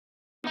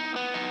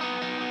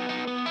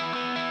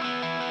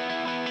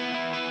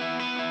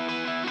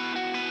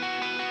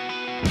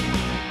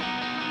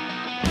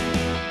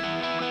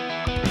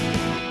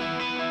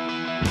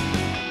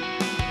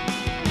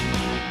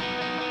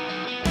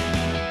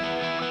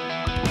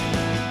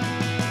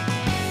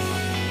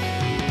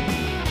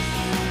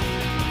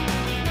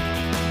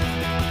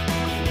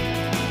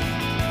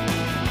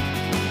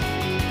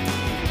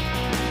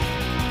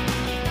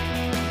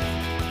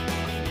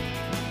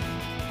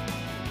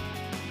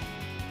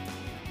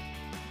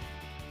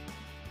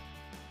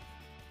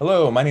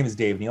Hello, my name is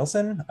Dave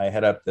Nielsen. I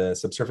head up the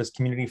subsurface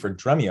community for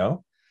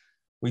Drumeo.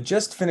 We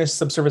just finished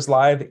Subsurface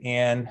Live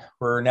and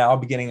we're now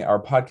beginning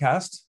our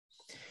podcast.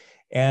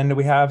 And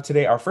we have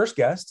today our first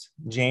guest,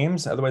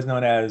 James, otherwise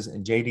known as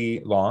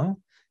JD Long.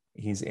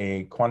 He's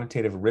a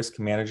quantitative risk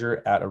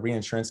manager at a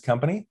reinsurance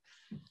company.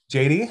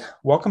 JD,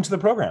 welcome to the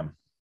program.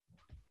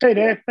 Hey,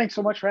 Dave. Thanks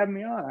so much for having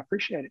me on. I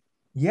appreciate it.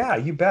 Yeah,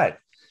 you bet.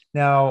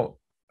 Now,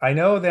 I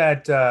know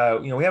that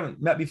we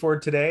haven't met before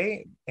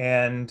today,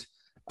 and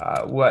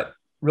what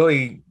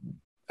really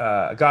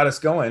got us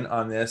going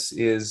on this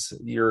is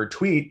your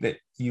tweet that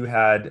you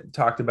had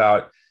talked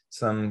about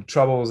some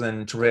troubles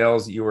and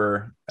travails you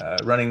were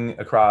running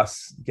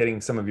across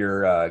getting some of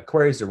your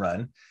queries to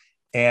run.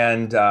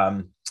 And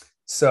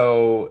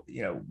so,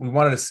 we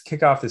wanted to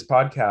kick off this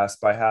podcast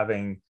by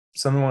having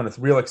someone with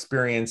real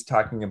experience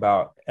talking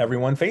about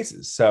everyone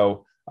faces.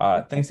 So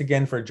thanks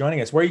again for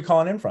joining us. Where are you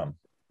calling in from?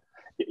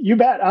 You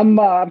bet. I'm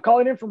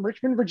calling in from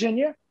Richmond,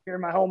 Virginia, here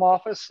in my home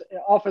office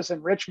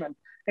in Richmond.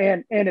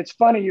 And it's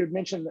funny you'd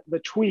mentioned the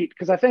tweet,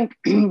 because I think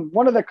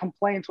one of the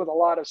complaints with a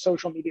lot of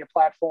social media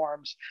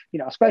platforms,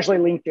 especially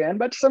LinkedIn,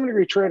 but to some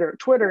degree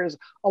Twitter is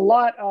a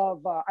lot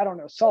of,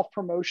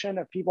 self-promotion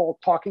of people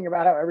talking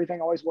about how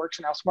everything always works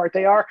and how smart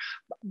they are.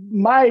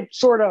 My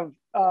sort of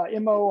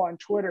MO on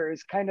Twitter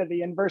is kind of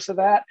the inverse of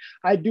that.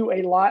 I do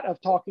a lot of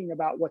talking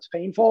about what's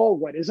painful,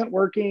 what isn't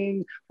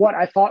working, what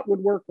I thought would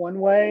work one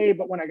way,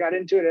 but when I got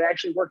into it, it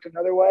actually worked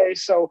another way.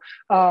 So,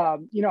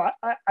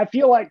 I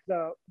feel like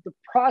the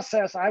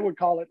process, I would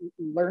call it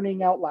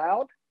learning out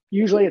loud.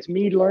 Usually it's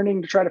me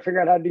learning to try to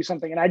figure out how to do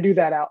something. And I do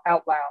that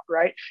out loud,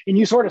 right? And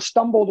you sort of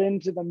stumbled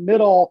into the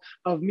middle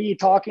of me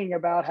talking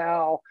about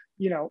how,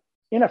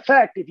 in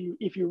effect,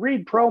 if you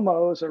read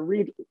promos or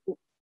read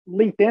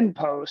LinkedIn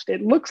post,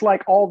 it looks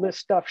like all this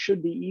stuff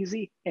should be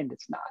easy, and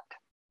it's not.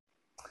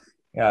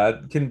 Yeah,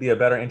 it couldn't be a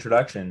better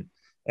introduction.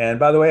 And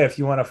by the way, if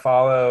you want to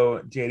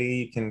follow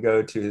JD, you can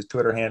go to his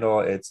Twitter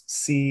handle. It's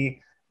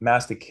C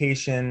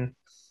Mastication.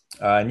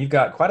 And you've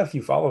got quite a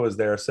few followers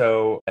there.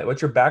 So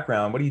what's your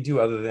background? What do you do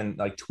other than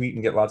like tweet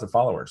and get lots of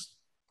followers?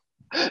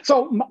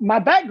 So my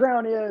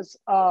background is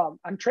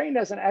I'm trained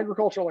as an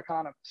agricultural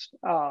economist,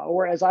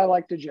 or as I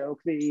like to joke,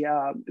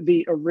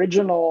 the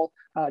original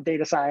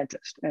data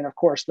scientist. And of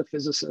course, the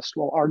physicist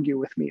will argue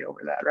with me over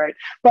that, right?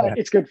 But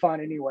It's good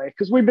fun anyway,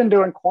 because we've been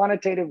doing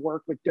quantitative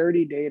work with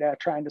dirty data,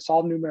 trying to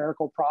solve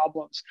numerical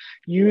problems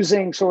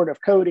using sort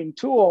of coding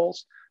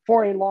tools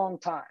for a long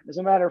time. As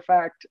a matter of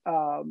fact,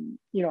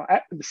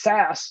 the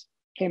SAS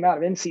came out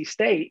of NC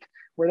State,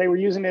 where they were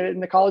using it in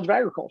the College of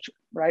Agriculture,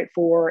 right,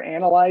 for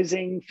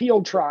analyzing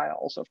field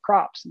trials of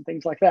crops and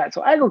things like that.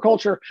 So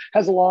agriculture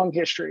has a long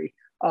history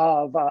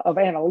of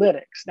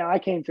analytics. Now, I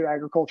came through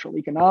agricultural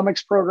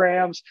economics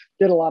programs,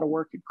 did a lot of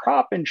work in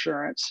crop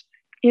insurance,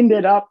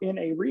 ended up in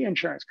a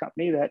reinsurance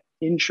company that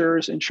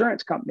insures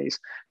insurance companies.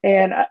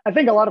 And I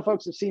think a lot of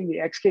folks have seen the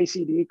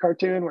XKCD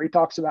cartoon where he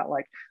talks about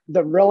like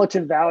the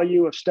relative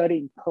value of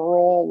studying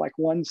Pearl, like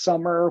one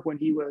summer when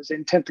he was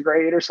in 10th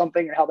grade or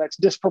something, and how that's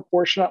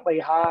disproportionately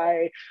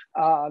high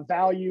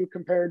value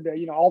compared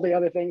to, all the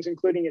other things,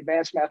 including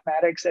advanced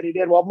mathematics that he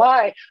did. Well,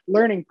 my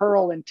learning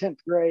Pearl in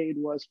 10th grade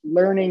was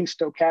learning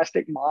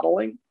stochastic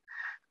modeling.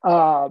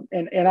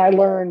 And I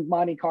learned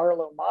Monte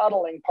Carlo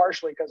modeling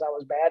partially because I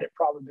was bad at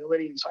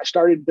probability. And so I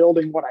started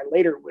building what I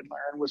later would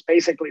learn was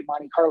basically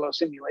Monte Carlo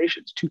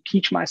simulations to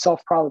teach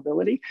myself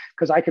probability,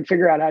 because I could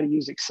figure out how to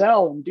use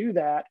Excel and do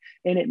that.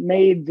 And it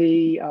made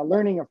the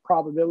learning of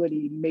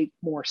probability make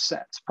more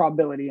sense,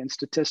 probability and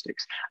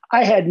statistics.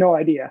 I had no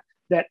idea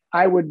that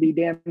I would be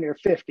damn near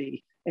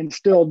 50 and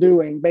still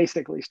doing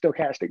basically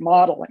stochastic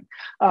modeling.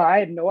 I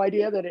had no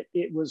idea that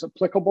it was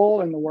applicable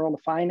in the world of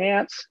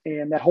finance,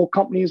 and that whole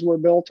companies were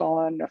built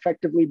on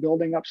effectively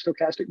building up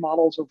stochastic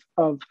models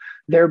of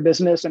their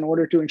business in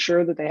order to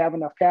ensure that they have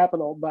enough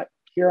capital. But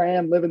here I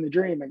am living the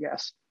dream, I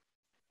guess.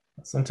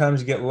 Sometimes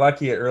you get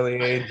lucky at early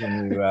age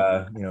and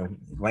you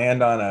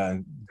land on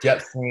a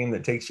jet stream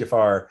that takes you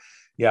far.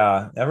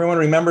 Yeah, everyone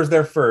remembers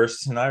their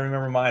first, and I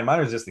remember mine. Mine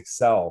was just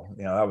Excel.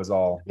 That was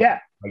all. Yeah.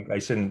 I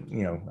shouldn't,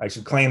 I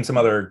should claim some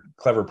other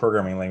clever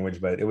programming language,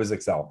 but it was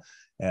Excel.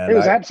 And it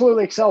was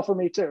absolutely Excel for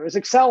me too. It was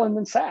Excel and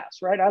then SAS,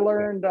 right? I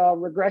learned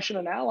regression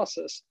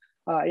analysis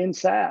in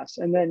SAS.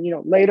 And then,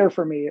 later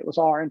for me, it was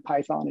R and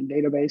Python and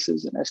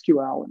databases and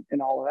SQL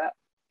and all of that.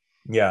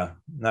 Yeah,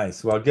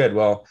 nice. Well, good.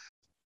 Well,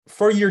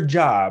 for your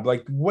job,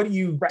 like, what do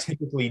you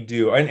typically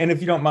do? And if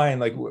you don't mind,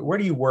 like, where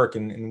do you work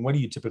and what do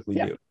you typically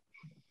do?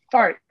 All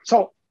right.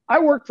 So I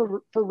work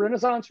for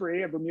Renaissance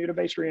Re, a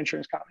Bermuda-based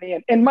reinsurance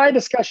company. And my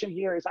discussion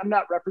here is I'm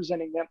not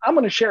representing them. I'm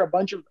going to share a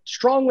bunch of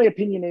strongly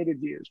opinionated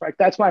views, right?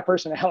 That's my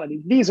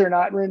personality. These are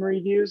not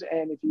RenRe views.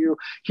 And if you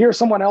hear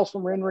someone else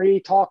from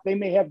RenRe talk, they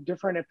may have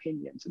different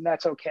opinions, and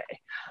that's okay.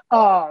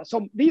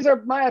 So these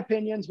are my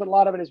opinions, but a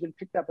lot of it has been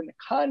picked up in the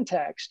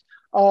context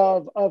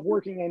of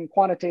working in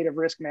quantitative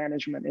risk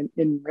management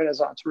in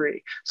Renaissance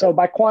Re. So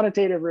by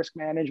quantitative risk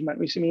management,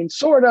 we mean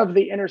sort of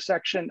the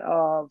intersection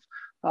of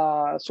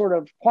sort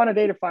of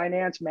quantitative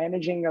finance,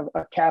 managing of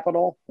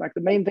capital. Like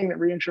the main thing that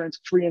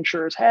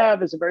reinsurers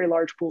have is a very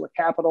large pool of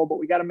capital, but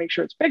we got to make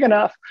sure it's big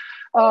enough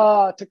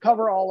to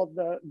cover all of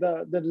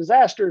the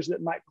disasters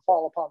that might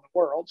befall upon the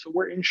world. So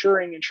we're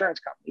insuring insurance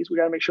companies. We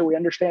got to make sure we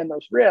understand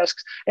those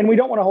risks. And we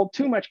don't want to hold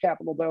too much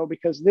capital, though,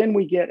 because then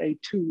we get a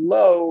too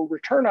low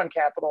return on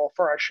capital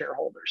for our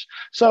shareholders.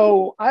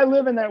 So I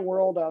live in that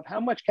world of how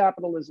much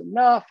capital is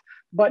enough,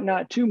 but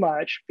not too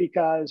much,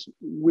 because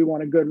we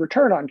want a good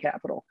return on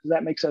capital, because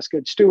that makes us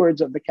good stewards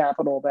of the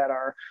capital that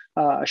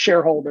our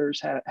shareholders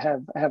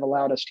have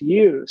allowed us to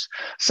use.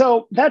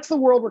 So that's the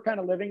world we're kind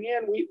of living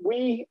in.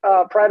 We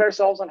pride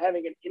ourselves on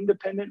having an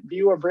independent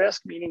view of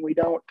risk, meaning we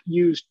don't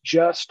use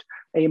just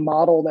a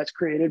model that's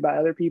created by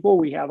other people.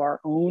 We have our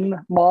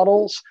own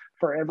models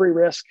for every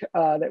risk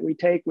that we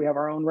take. We have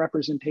our own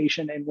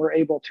representation, and we're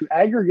able to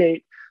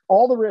aggregate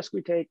all the risk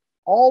we take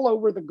all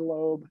over the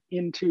globe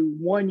into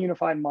one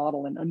unified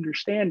model and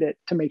understand it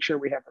to make sure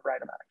we have the right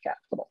amount of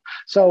capital.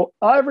 So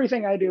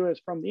everything I do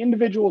is from the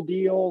individual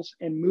deals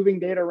and moving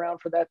data around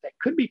for that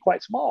could be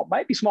quite small,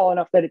 might be small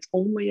enough that it's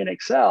only in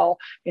Excel,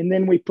 and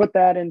then we put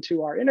that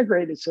into our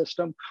integrated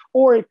system,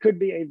 or it could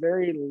be a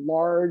very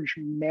large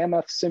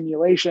mammoth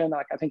simulation,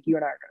 like I think you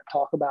and I are going to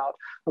talk about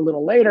a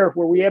little later,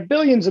 where we have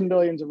billions and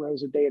billions of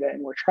rows of data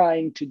and we're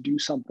trying to do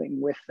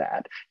something with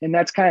that. And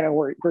that's kind of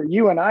where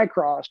you and I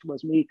crossed,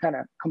 was me kind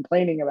of complaining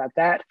about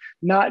that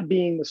not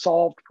being the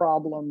solved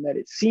problem that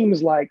it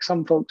seems like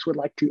some folks would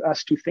like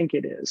us to think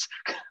it is.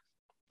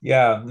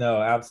 Yeah,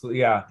 no, absolutely.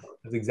 Yeah,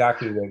 that's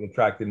exactly what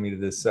attracted me to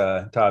this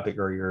topic,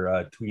 or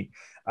your tweet.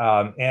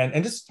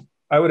 And just,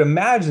 I would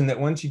imagine that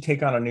once you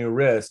take on a new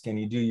risk and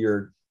you do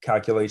your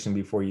calculation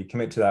before you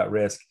commit to that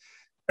risk,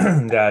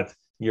 that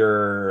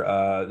you're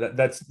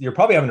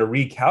probably having to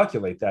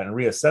recalculate that and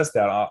reassess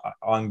that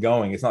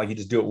ongoing. It's not like you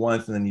just do it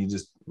once and then you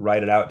just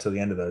write it out till the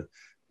end of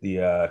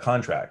the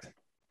contract.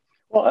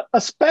 Well,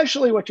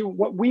 especially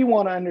what we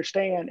want to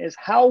understand is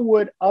how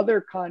would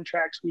other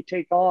contracts we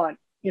take on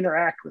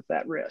interact with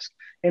that risk.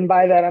 And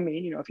by that, I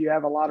mean, if you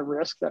have a lot of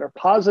risks that are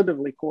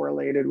positively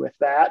correlated with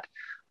that,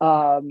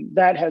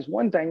 that has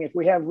one thing. If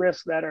we have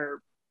risks that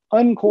are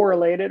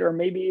uncorrelated or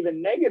maybe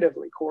even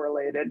negatively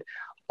correlated,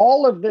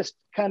 all of this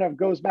kind of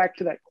goes back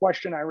to that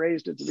question I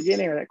raised at the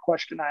beginning, or that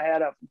question I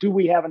had of, do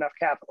we have enough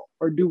capital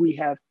or do we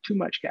have too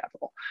much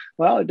capital?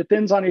 Well, it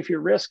depends on if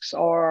your risks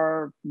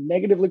are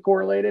negatively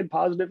correlated,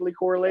 positively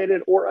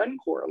correlated, or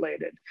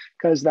uncorrelated,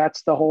 because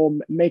that's the whole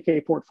make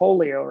a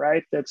portfolio,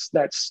 right? That's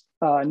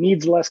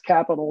needs less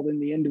capital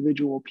than the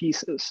individual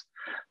pieces.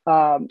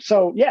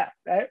 So yeah,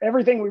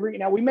 everything we read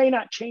now, we may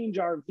not change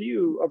our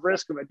view of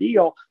risk of a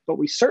deal, but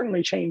we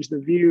certainly change the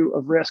view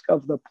of risk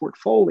of the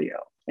portfolio.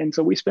 And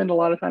so we spend a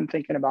lot of time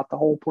thinking about the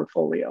whole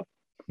portfolio.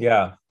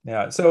 Yeah.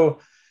 So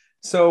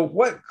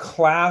what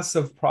class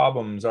of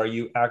problems are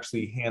you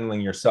actually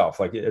handling yourself,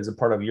 like as a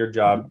part of your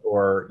job,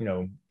 or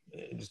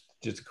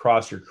just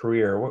across your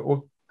career?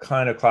 What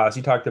kind of class?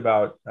 You talked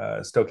about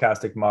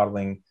stochastic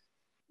modeling,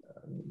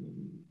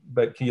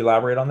 but can you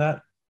elaborate on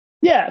that?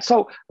 Yeah.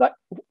 So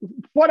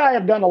what I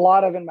have done a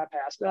lot of in my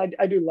past, and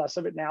I do less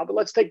of it now, but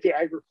let's take the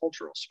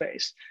agricultural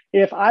space.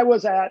 If I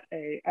was at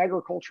an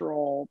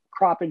agricultural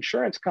crop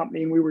insurance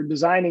company and we were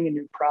designing a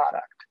new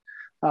product,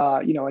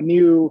 a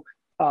new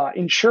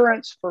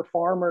insurance for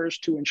farmers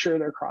to insure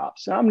their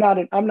crops. And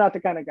I'm not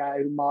the kind of guy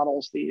who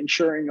models the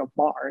insuring of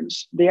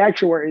barns. The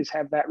actuaries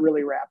have that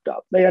really wrapped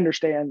up. They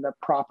understand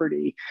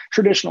the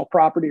traditional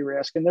property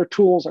risk, and their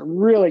tools are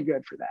really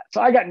good for that.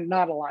 So I got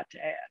not a lot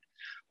to add.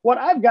 What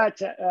I've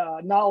got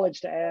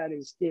knowledge to add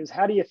is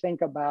how do you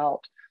think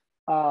about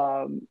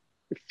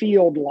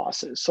field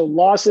losses? So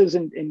losses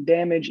and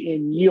damage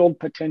in yield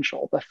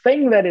potential. The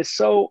thing that is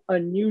so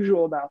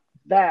unusual about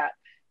that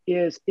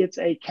is it's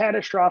a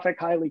catastrophic,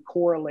 highly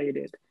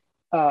correlated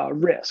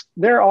risk.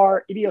 There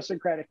are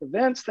idiosyncratic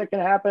events that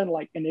can happen,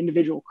 like an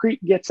individual creek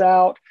gets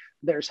out,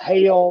 there's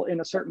hail in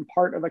a certain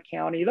part of a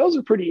county. Those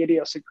are pretty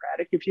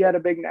idiosyncratic. If you had a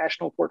big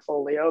national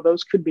portfolio,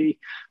 those could be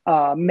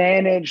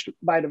managed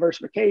by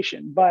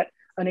diversification. But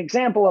an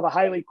example of a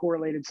highly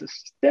correlated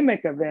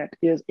systemic event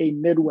is a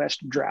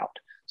Midwest drought.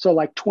 So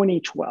like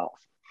 2012.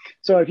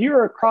 So if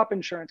you're a crop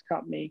insurance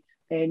company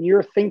and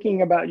you're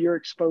thinking about your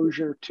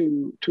exposure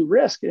to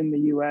risk in the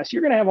US,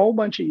 you're going to have a whole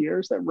bunch of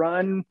years that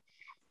run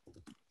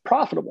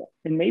profitable.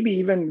 And maybe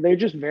even they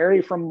just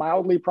vary from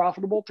mildly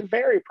profitable to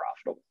very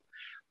profitable.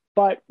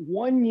 But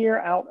 1 year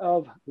out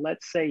of,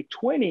 let's say,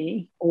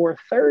 20 or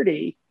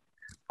 30,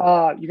 you're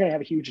going to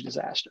have a huge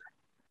disaster.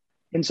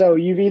 And so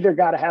you've either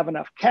got to have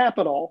enough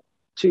capital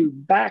to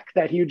back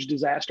that huge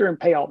disaster and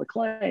pay all the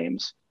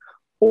claims,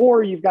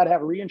 or you've got to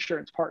have a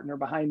reinsurance partner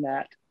behind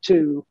that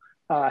to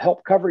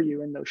help cover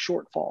you in those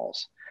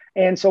shortfalls.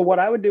 And so what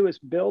I would do is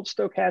build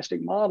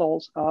stochastic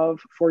models of,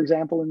 for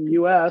example, in the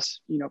US,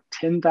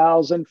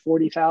 10,000,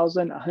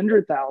 40,000,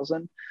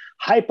 100,000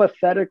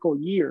 hypothetical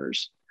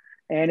years.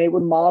 And it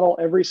would model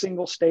every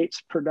single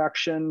state's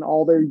production,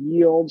 all their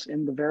yields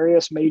in the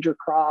various major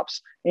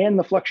crops, and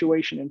the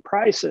fluctuation in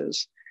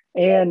prices.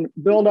 and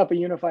build up a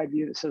unified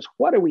view that says,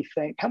 what do we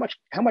think? How much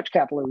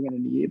capital are we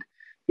going to need?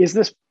 Is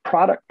this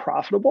product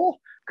profitable?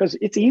 Because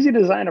it's easy to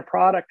design a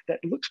product that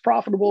looks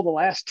profitable the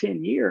last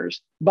 10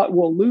 years, but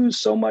will lose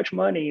so much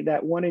money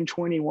that 1 in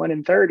 20, 1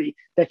 in 30,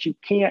 that you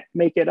can't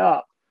make it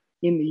up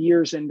in the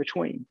years in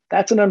between.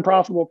 That's an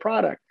unprofitable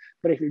product.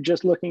 But if you're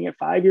just looking at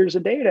 5 years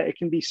of data, it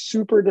can be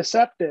super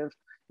deceptive.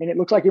 And it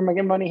looks like you're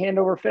making money hand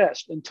over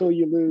fist until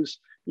you lose,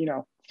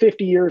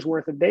 50 years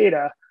worth of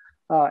data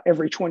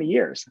every 20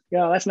 years.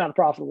 That's not a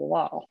profitable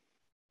model.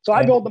 So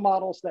I build the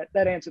models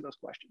that answer those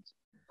questions.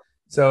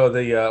 So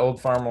the old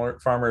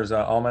farmer's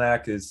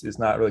almanac is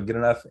not really good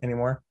enough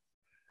anymore.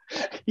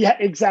 Yeah,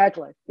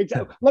 exactly.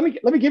 Let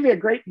me give you a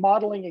great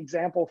modeling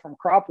example from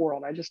crop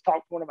world. I just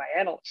talked to one of my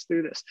analysts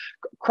through this.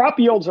 Crop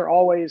yields are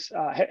always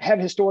have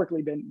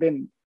historically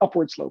been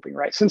upward sloping,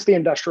 right? Since the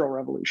Industrial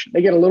Revolution,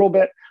 they get a little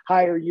bit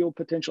higher yield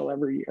potential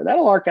every year.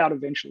 That'll arc out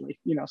eventually,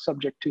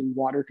 subject to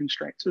water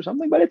constraints or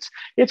something. But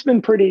it's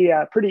been pretty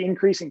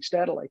increasing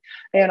steadily.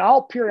 And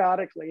I'll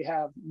periodically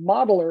have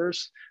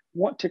modelers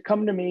want to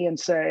come to me and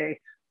say,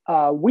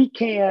 we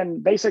can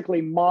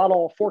basically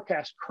model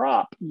forecast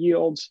crop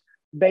yields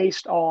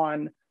based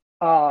on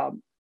the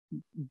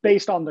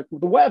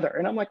weather.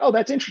 And I'm like, oh,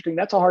 that's interesting.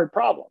 That's a hard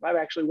problem. I've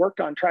actually worked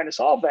on trying to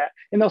solve that.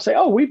 And they'll say,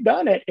 oh, we've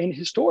done it. And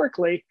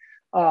historically,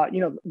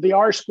 the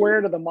R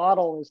squared of the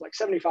model is like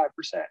 75%.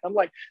 I'm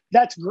like,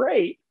 that's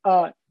great.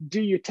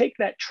 Do you take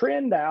that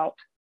trend out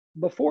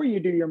before you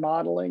do your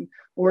modeling,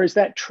 or is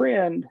that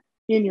trend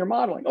in your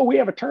modeling? Oh, we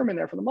have a term in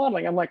there for the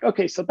modeling. I'm like,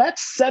 okay, so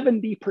that's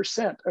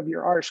 70% of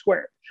your R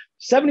squared.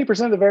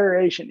 70% of the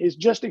variation is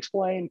just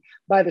explained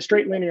by the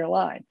straight linear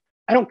line.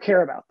 I don't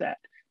care about that.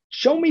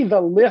 Show me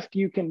the lift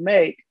you can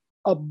make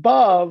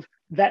above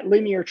that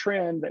linear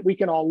trend that we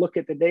can all look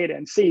at the data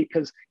and see,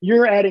 because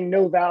you're adding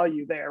no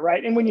value there,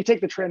 right? And when you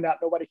take the trend out,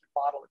 nobody can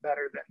model it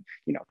better than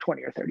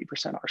 20 or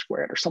 30% R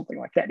squared or something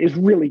like that. Is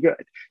really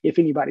good if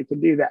anybody can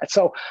do that.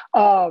 So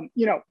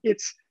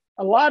it's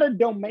a lot of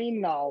domain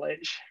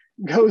knowledge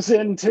goes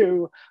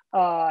into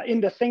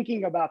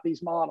thinking about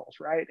these models,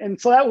 right?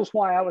 And so that was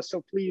why I was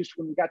so pleased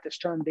when we got this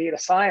term data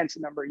science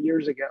a number of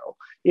years ago,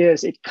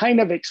 is it kind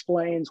of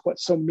explains what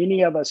so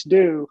many of us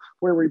do,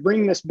 where we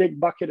bring this big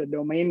bucket of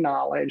domain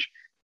knowledge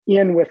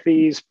in with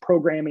these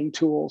programming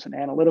tools and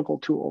analytical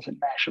tools and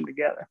mash them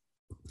together.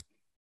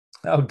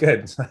 Oh,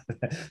 good.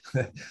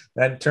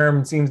 That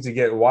term seems to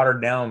get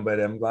watered down,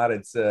 but I'm glad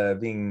it's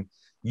being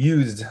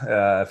used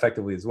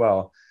effectively as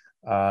well.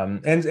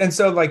 And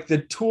so, like, the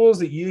tools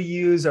that you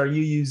use, are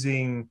you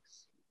using?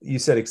 You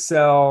said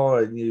Excel,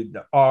 or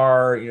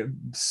R,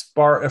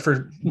 Spark.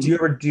 Do you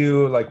ever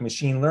do like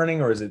machine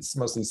learning, or is it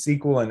mostly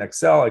SQL and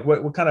Excel? Like,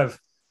 what kind of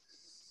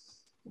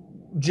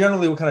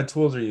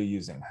tools are you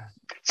using?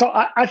 So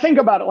I think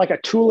about it like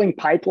a tooling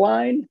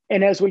pipeline.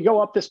 And as we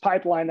go up this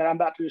pipeline that I'm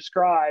about to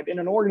describe, in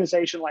an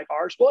organization like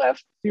ours, we'll have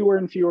fewer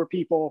and fewer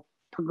people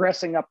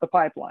progressing up the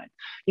pipeline.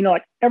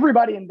 Like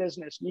everybody in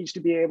business needs to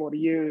be able to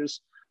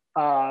use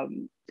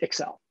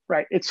Excel,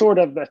 right? It's sort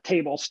of the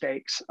table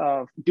stakes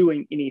of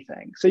doing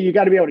anything. So you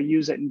got to be able to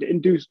use it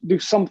and do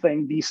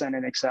something decent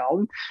in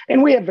Excel.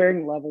 And we have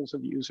varying levels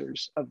of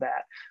users of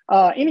that.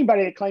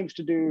 Anybody that claims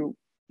to do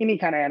any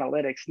kind of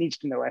analytics needs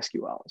to know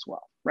SQL as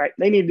well, right?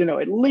 They need to know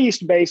at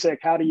least basic,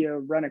 how do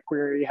you run a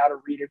query, how to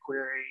read a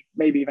query,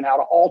 maybe even how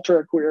to alter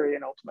a query,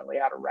 and ultimately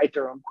how to write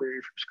their own query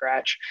from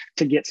scratch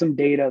to get some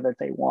data that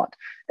they want.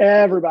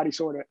 Everybody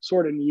sort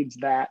of needs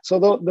that. So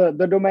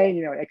the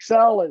domain,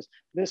 Excel is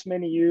this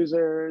many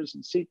users,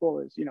 and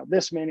SQL is,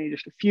 this many,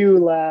 just a few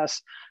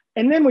less.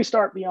 And then we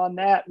start beyond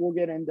that, we'll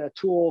get into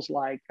tools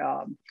like,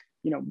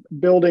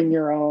 building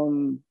your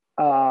own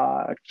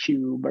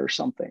cube or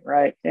something,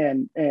 right?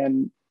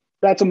 And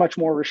that's a much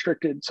more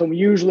restricted. So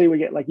usually we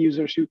get like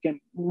users who can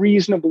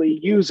reasonably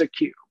use a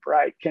cube,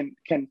 right?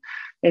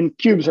 And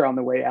cubes are on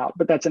the way out,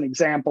 but that's an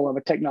example of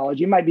a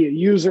technology. You might be a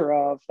user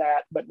of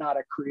that, but not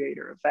a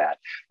creator of that.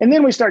 And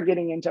then we start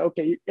getting into,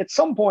 okay, at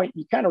some point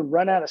you kind of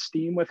run out of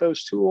steam with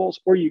those tools,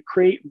 or you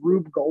create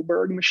Rube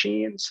Goldberg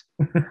machines.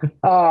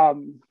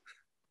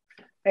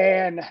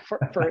 And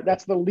for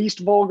that's the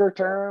least vulgar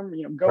term.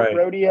 Goat Right.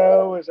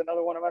 rodeo is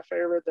another one of my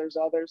favorite. There's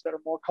others that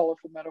are more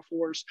colorful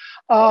metaphors.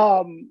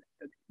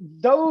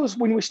 Those,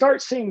 when we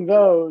start seeing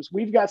those,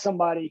 we've got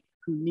somebody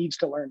who needs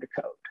to learn to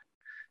code.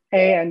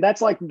 And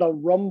that's like the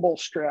rumble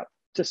strip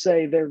to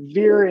say they're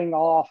veering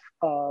off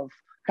of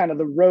kind of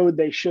the road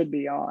they should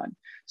be on.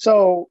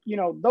 So,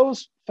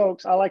 those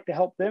folks, I like to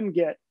help them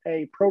get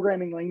a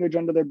programming language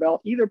under their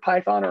belt. Either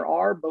Python or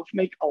R, both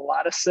make a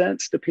lot of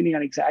sense depending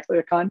on exactly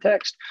the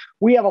context.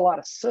 We have a lot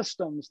of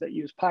systems that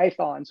use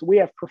Python. So we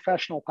have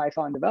professional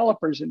Python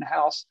developers in the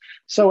house.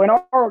 So in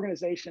our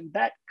organization,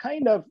 that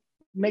kind of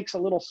makes a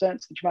little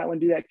sense that you might want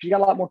to do that, because you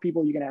got a lot more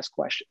people you can ask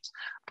questions.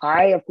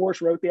 I, of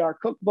course, wrote the R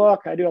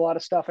cookbook. I do a lot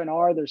of stuff in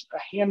R. There's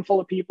a handful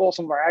of people,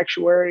 some of our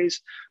actuaries,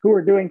 who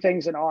are doing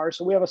things in R.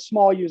 So we have a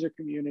small user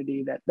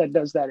community that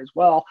does that as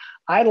well.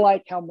 I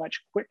like how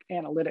much quick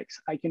analytics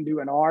I can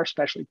do in R,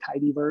 especially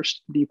tidyverse,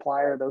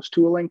 dplyr, those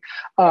tooling,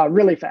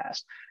 really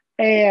fast.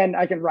 and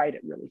I can write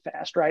it really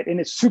fast, right? And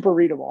it's super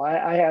readable.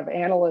 I have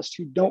analysts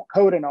who don't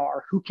code in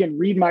R who can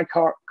read my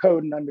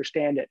code and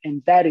understand it.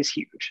 And that is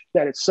huge,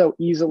 that it's so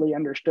easily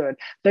understood.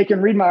 They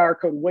can read my R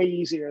code way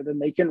easier than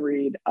they can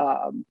read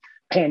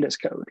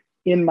Pandas code,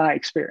 in my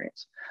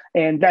experience.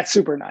 And that's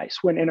super nice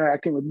when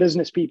interacting with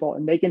business people,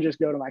 and they can just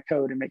go to my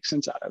code and make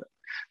sense out of it.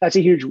 That's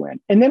a huge win.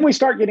 And then we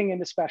start getting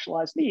into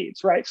specialized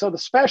needs, right? So the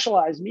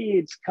specialized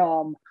needs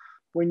come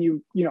when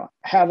you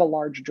have a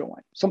large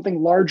join,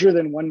 something larger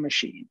than one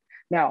machine.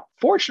 Now,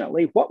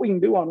 fortunately, what we can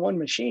do on one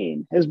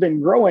machine has been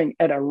growing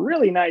at a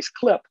really nice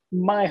clip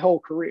my whole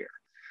career.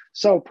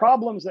 So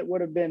problems that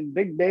would have been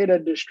big data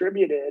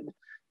distributed,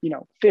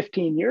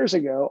 15 years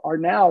ago are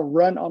now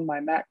run on my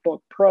MacBook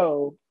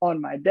Pro on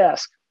my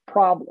desk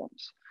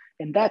problems.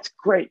 And that's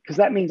great because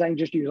that means I can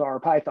just use R or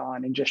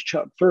Python and just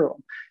chug through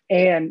them.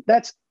 And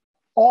that's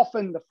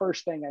often the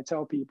first thing I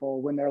tell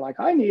people when they're like,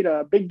 I need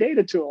a big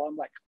data tool. I'm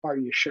like, are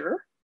you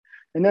sure?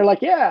 And they're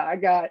like, yeah, I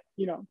got,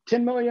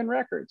 10 million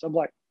records. I'm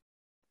like,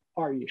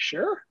 are you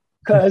sure?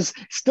 Because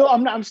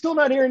I'm still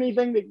not hearing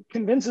anything that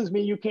convinces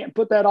me you can't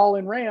put that all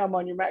in RAM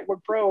on your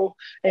MacBook Pro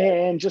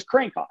and just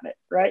crank on it,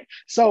 right?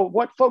 So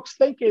what folks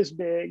think is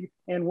big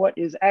and what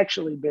is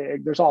actually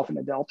big, there's often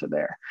a delta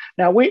there.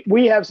 Now,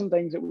 we have some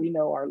things that we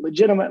know are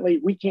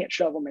legitimately, we can't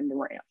shove them into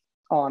RAM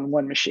on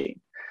one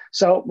machine.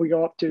 So we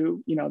go up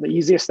to, the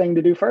easiest thing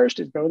to do first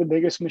is go to the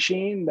biggest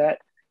machine that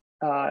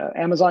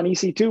Amazon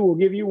EC2 will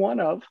give you one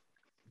of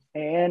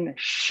and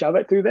shove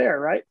it through there,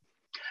 right?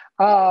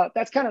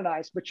 That's kind of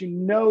nice, but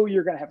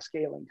you're going to have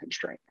scaling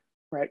constraint,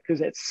 right?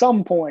 Because at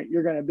some point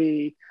you're going to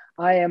be,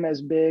 I am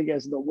as big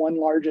as the one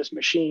largest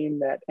machine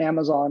that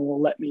Amazon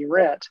will let me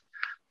rent.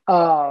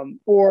 And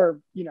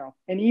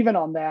even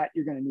on that,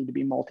 you're going to need to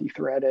be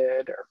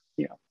multi-threaded or,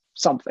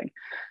 something.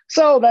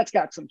 So that's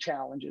got some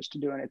challenges to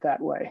doing it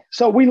that way.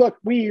 So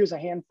we use a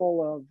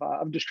handful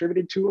of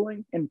distributed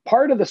tooling, and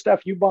part of the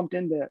stuff you bumped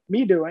into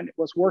me doing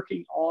was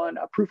working on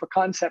a proof of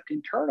concept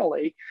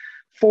internally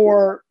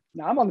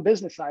now I'm on the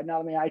business side,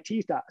 not on the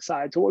IT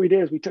side. So what we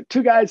did is we took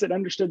two guys that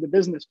understood the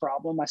business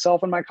problem,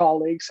 myself and my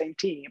colleagues, same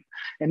team.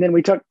 And then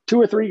we took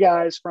 2 or 3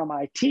 guys from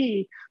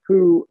IT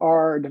who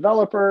are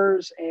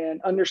developers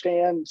and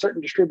understand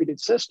certain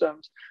distributed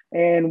systems.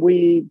 And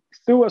we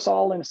threw us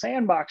all in a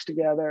sandbox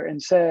together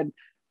and said,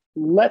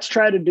 let's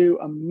try to do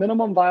a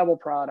minimum viable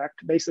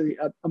product, basically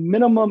a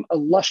minimum a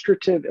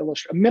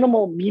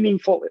minimal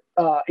meaningful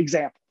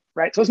example.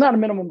 Right. So it's not a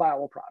minimum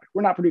viable product.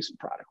 We're not producing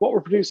product. What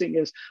we're producing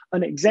is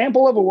an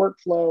example of a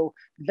workflow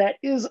that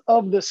is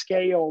of the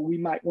scale we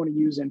might want to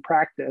use in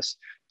practice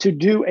to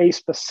do a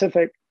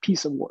specific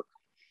piece of work.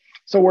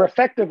 So we're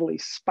effectively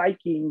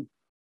spiking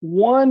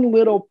one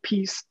little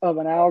piece of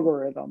an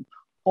algorithm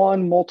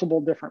on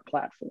multiple different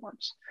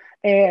platforms.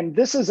 And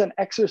this is an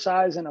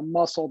exercise and a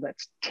muscle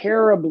that's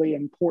terribly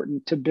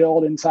important to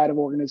build inside of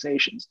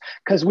organizations,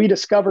 because we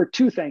discover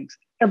 2 things.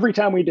 Every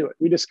time we do it,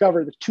 we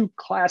discover the 2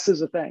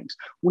 classes of things.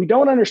 We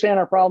don't understand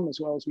our problem as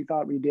well as we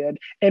thought we did.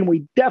 And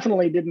we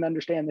definitely didn't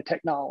understand the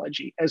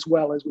technology as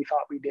well as we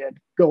thought we did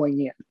going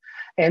in.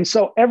 And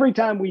so every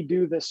time we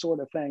do this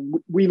sort of thing,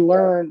 we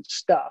learn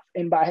stuff.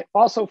 And by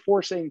also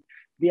forcing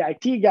the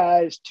IT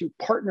guys to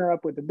partner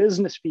up with the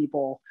business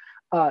people,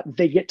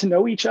 they get to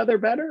know each other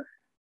better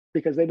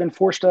because they've been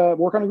forced to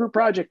work on a group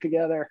project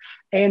together.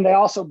 And they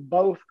also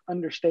both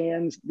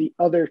understand the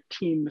other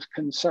team's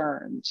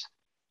concerns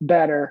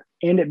better,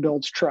 and it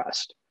builds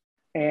trust.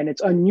 And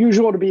it's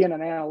unusual to be in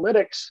an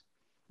analytics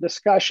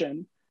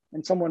discussion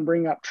and someone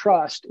bring up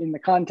trust in the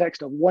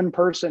context of one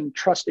person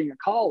trusting a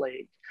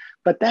colleague,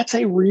 but that's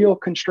a real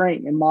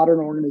constraint in modern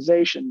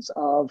organizations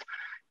of,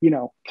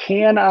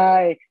 can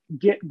I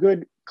get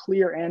good,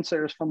 clear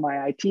answers from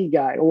my IT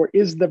guy, or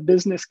is the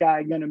business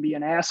guy going to be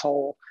an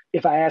asshole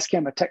if I ask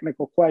him a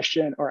technical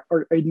question or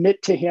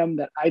admit to him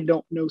that I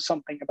don't know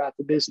something about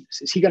the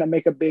business? Is he going to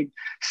make a big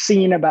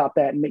scene about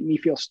that and make me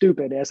feel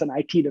stupid as an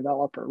IT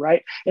developer,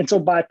 right? And so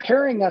by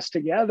pairing us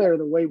together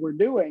the way we're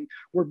doing,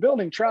 we're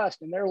building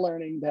trust, and they're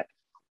learning that,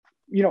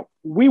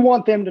 we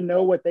want them to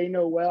know what they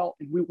know well,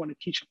 and we want to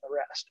teach them the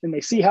rest. And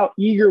they see how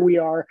eager we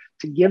are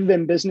to give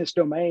them business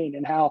domain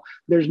and how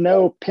there's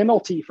no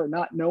penalty for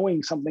not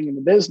knowing something in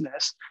the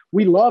business.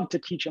 We love to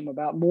teach them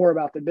more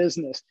about the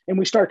business, and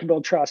we start to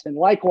build trust. And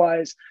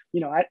likewise,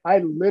 I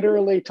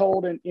literally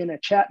told in a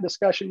chat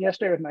discussion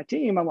yesterday with my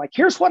team, I'm like,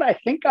 here's what I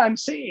think I'm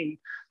seeing,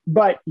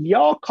 but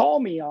y'all call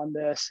me on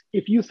this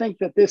if you think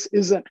that this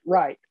isn't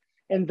right.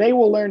 And they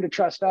will learn to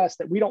trust us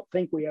that we don't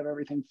think we have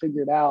everything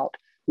figured out.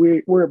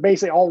 We're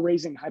basically all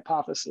raising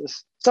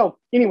hypotheses. So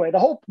anyway, the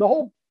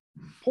whole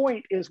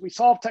point is we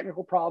solve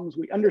technical problems,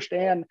 we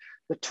understand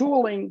the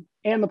tooling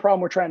and the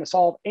problem we're trying to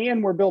solve,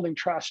 and we're building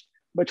trust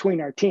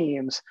between our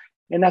teams.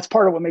 And that's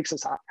part of what makes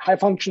us a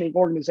high-functioning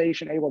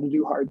organization able to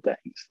do hard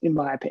things, in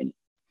my opinion.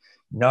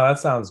 No, that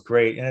sounds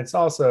great. And it's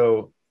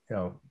also,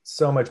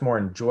 so much more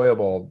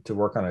enjoyable to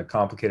work on a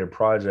complicated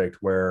project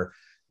where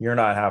you're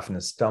not having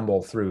to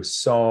stumble through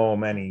so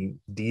many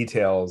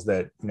details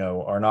that,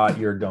 are not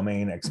your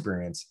domain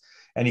experience.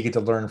 and you get to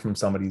learn from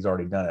somebody who's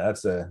already done it.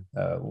 That's a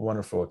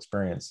wonderful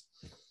experience.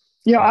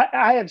 You know,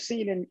 I have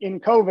seen in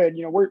COVID,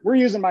 you know, we're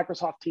using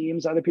Microsoft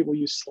Teams. Other people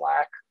use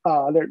Slack.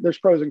 There's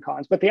pros and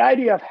cons, but the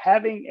idea of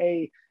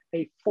having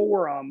a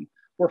forum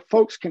where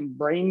folks can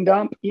brain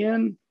dump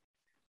in,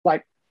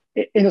 like,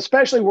 and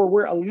especially where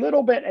we're a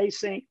little bit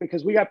async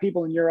because we got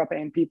people in Europe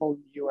and people in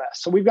the US.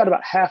 So we've got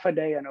about half a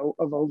day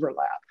of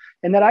overlap.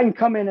 And then I can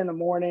come in the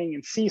morning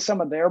and see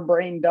some of their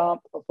brain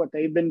dump of what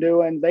they've been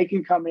doing. They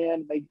can come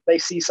in, they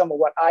see some of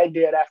what I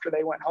did after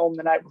they went home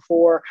the night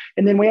before.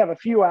 And then we have a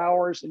few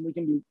hours and we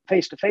can do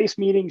face-to-face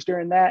meetings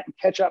during that and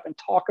catch up and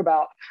talk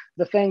about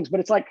the things.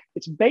 But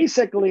it's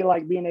basically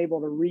like being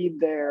able to read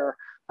their,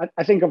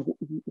 I think of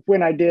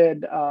when I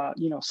did,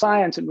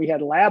 science and we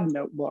had lab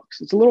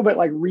notebooks. It's a little bit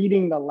like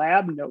reading the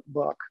lab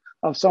notebook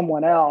of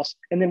someone else,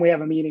 and then we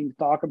have a meeting to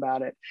talk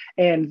about it.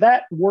 And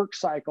that work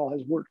cycle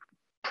has worked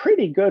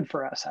pretty good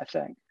for us, I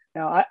think.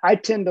 Now, I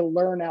tend to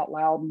learn out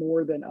loud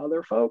more than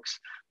other folks,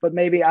 but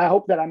maybe I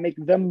hope that I make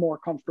them more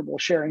comfortable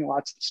sharing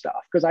lots of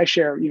stuff because I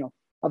share,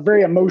 a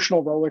very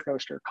emotional roller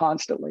coaster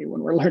constantly when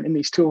we're learning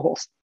these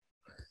tools.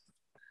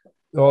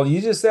 Well,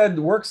 you just said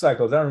work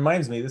cycles. That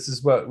reminds me, this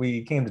is what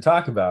we came to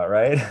talk about,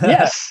 right?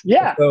 Yes.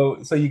 Yeah.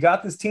 So you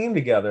got this team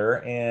together,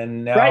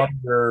 and now right.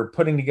 you're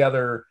putting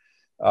together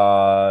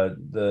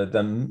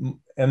the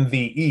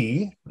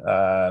MVE.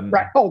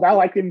 Right. Oh, I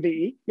like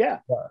MVE. Yeah.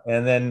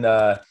 And then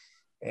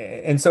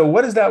and so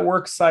what is that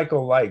work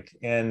cycle like?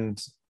 And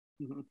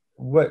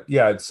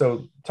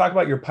so talk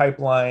about your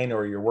pipeline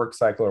or your work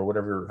cycle or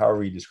whatever,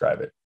 however you describe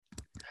it.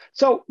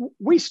 So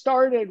we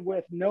started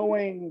with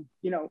knowing,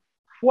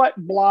 what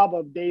blob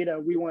of data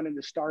we wanted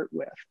to start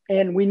with.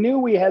 And we knew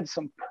we had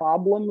some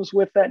problems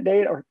with that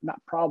data, or not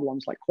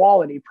problems like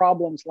quality,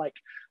 problems like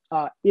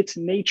its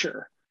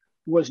nature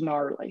was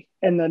gnarly.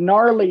 And the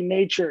gnarly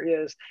nature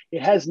is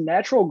it has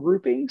natural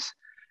groupings,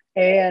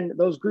 and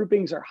those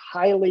groupings are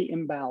highly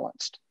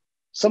imbalanced.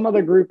 Some of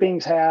the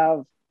groupings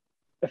have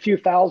a few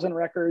thousand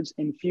records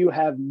and few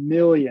have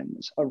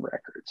millions of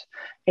records.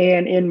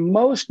 And in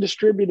most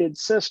distributed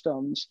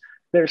systems,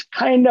 there's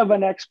kind of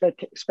an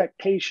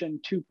expectation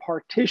to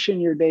partition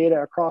your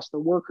data across the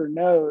worker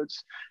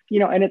nodes,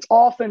 and it's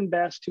often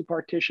best to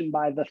partition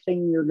by the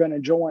thing you're going to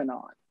join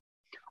on.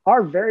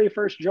 Our very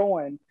first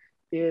join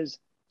is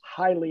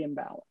highly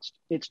imbalanced.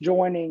 It's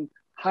joining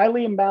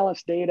highly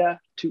imbalanced data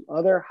to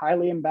other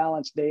highly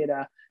imbalanced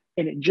data,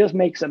 and it just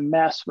makes a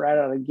mess right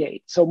out of the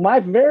gate. So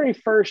my very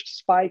first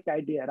spike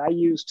I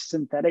used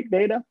synthetic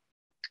data,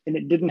 and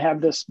it didn't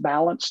have this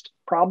balanced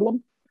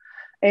problem.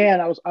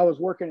 And I was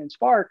working in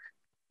Spark,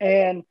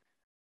 and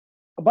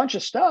a bunch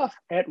of stuff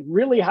at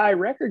really high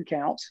record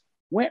counts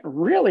went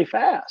really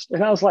fast.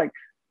 And I was like,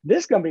 this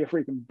is going to be a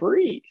freaking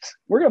breeze.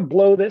 We're going to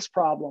blow this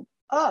problem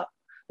up.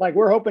 Like,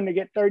 we're hoping to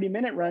get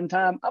 30-minute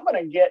runtime. I'm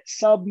going to get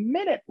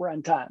sub-minute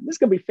runtime. This is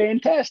going to be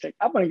fantastic.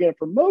 I'm going to get a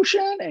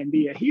promotion and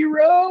be a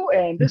hero,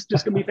 and this is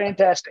just going to be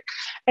fantastic.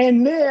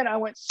 And then I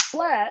went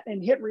flat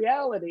and hit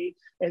reality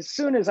as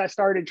soon as I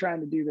started trying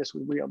to do this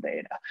with real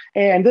data.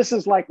 And this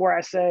is like where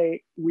I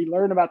say we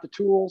learn about the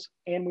tools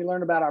and we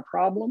learn about our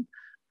problem.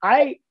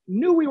 I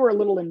knew we were a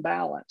little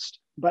imbalanced,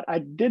 but I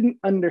didn't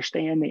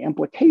understand the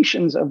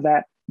implications of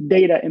that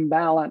data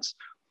imbalance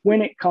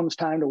when it comes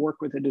time to work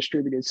with a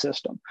distributed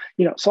system.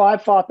 So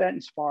I've fought that in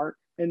Spark,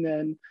 and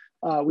then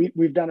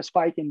we've done a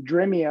spike in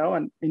Dremio,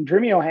 and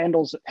Dremio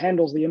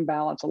handles the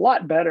imbalance a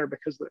lot better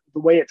because the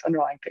way its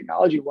underlying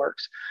technology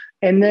works.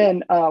 And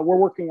then we're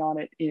working on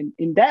it in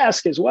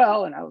Dask as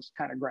well. And I was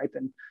kind of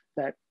griping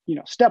that,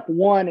 step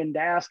one in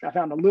Dask, I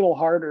found a little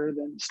harder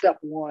than step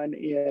one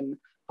in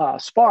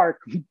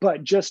Spark,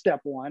 but just step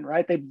one,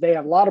 right? They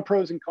have a lot of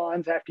pros and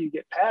cons after you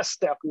get past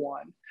step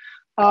one.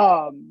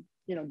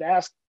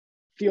 Dask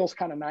feels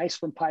kind of nice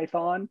from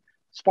Python.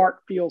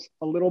 Spark feels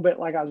a little bit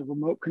like I was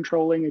remote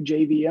controlling a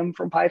JVM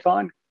from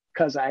Python,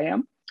 because I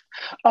am.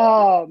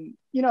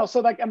 So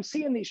like I'm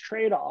seeing these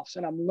trade-offs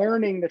and I'm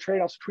learning the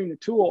trade-offs between the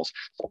tools.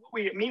 So what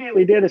we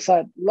immediately did is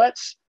said,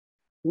 let's,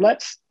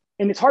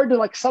 and it's hard to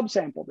like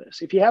subsample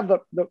this. If you have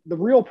the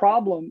real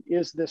problem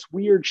is this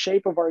weird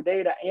shape of our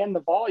data and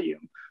the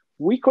volume,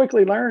 we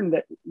quickly learned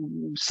that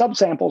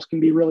subsamples can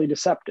be really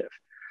deceptive.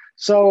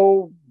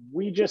 So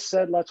we just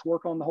said, let's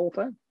work on the whole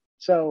thing.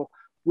 So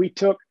we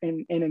took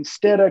and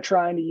instead of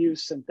trying to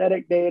use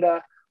synthetic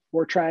data,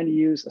 we're trying to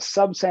use a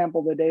subsample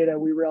of the data.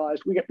 We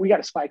realized we got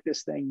to spike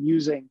this thing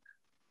using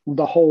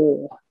the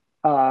whole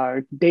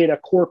data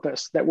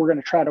corpus that we're going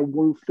to try to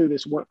move through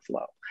this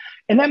workflow.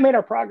 And that made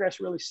our progress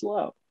really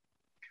slow.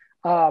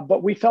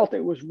 But we felt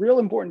it was real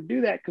important to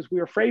do that because we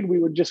were afraid we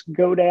would just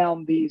go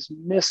down these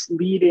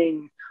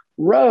misleading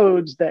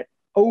roads that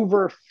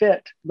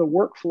overfit the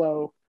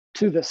workflow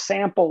to the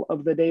sample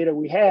of the data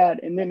we had.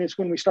 And then it's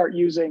when we start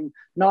using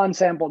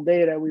non-sampled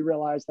data, we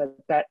realize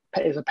that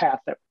is a path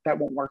that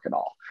won't work at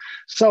all.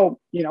 So,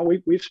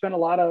 we've spent a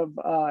lot of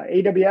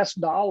AWS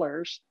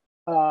dollars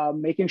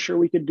making sure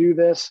we could do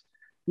this,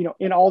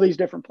 in all these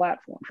different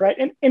platforms, right?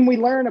 And we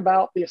learn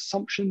about the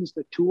assumptions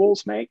the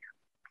tools make.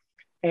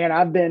 And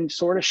I've been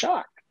sort of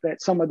shocked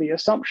that some of the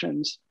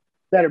assumptions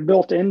that are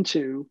built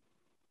into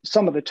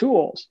some of the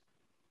tools,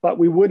 but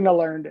we wouldn't have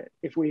learned it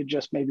if we had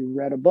just maybe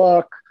read a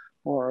book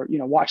or,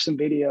 watched some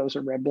videos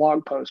or read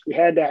blog posts. We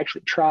had to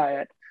actually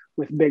try it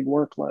with big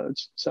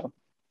workloads. So.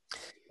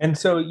 And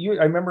so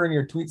I remember in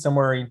your tweet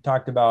somewhere you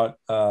talked about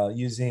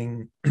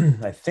using,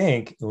 I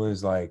think it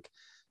was like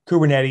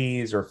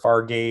Kubernetes or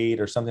Fargate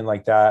or something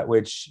like that,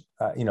 which,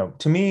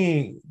 to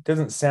me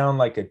doesn't sound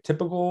like a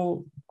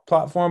typical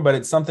platform, but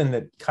it's something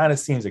that kind of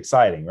seems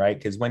exciting, right?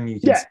 Because when you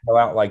can scale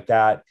out like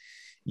that,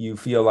 you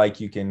feel like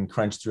you can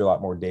crunch through a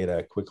lot more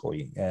data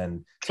quickly.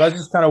 And so I was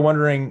just kind of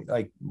wondering,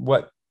 like,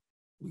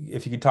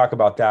 if you could talk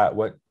about that,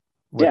 what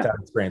that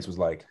experience was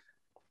like.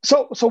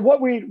 So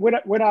what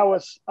when I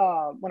was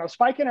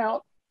spiking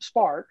out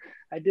Spark,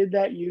 I did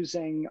that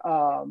using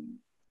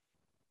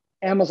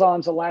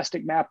Amazon's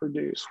Elastic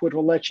MapReduce, which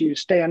will let you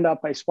stand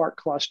up a Spark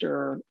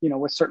cluster,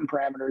 with certain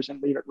parameters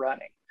and leave it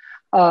running.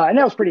 And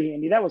that was pretty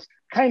handy. That was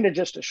kind of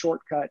just a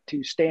shortcut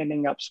to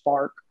standing up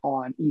Spark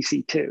on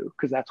EC2,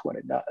 because that's what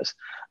it does.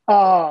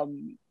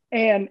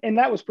 And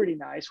that was pretty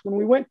nice. When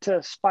we went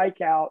to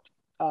spike out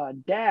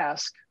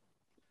Dask,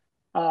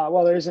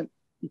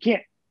 you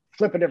can't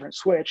flip a different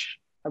switch.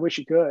 I wish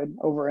you could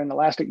over in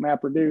Elastic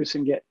MapReduce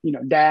and get,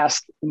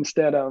 Dask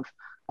instead of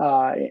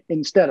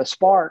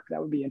Spark.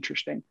 That would be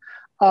interesting.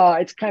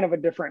 It's kind of a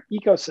different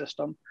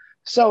ecosystem.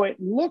 So it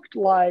looked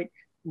like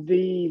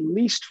the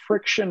least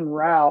friction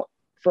route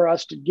for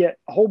us to get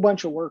a whole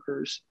bunch of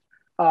workers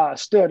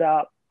stood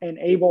up and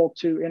able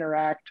to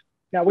interact.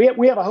 Now we have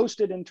a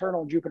hosted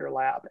internal Jupyter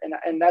lab,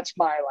 and that's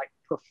my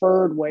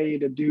preferred way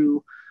to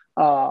do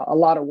a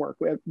lot of work.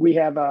 We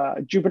have a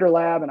Jupyter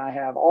lab, and I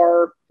have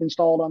R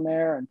installed on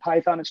there and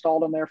Python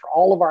installed on there for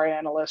all of our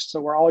analysts.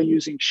 So we're all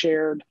using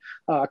shared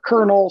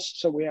kernels.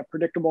 So we have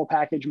predictable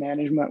package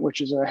management,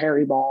 which is a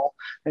hairy ball,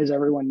 as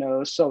everyone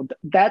knows. So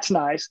that's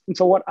nice. And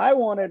so what I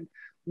wanted,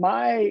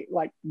 my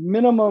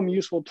minimum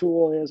useful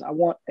tool is I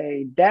want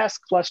a Dask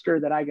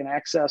cluster that I can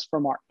access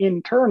from our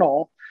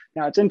internal.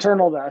 Now it's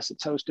internal to us,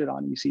 it's hosted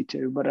on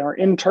EC2, but our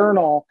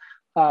internal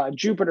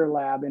Jupyter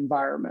lab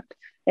environment.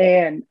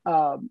 And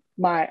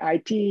my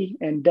IT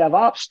and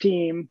DevOps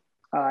team,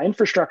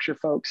 infrastructure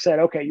folks said,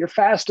 okay, your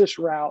fastest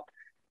route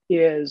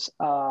is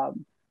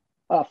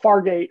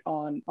Fargate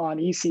on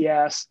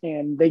ECS.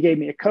 And they gave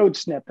me a code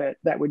snippet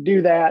that would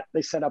do that.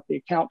 They set up the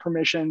account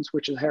permissions,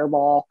 which is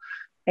hairball.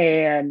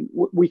 And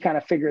we kind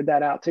of figured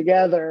that out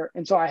together.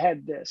 And so I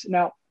had this.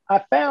 Now,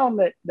 I found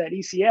that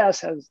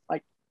ECS has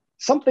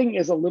something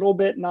is a little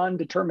bit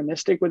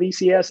non-deterministic with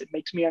ECS. It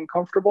makes me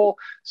uncomfortable.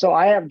 So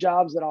I have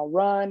jobs that I'll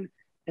run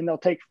and they'll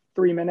take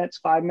 3 minutes,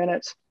 5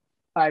 minutes.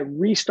 I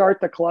restart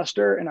the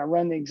cluster and I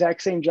run the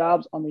exact same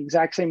jobs on the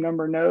exact same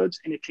number of nodes,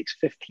 and it takes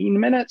 15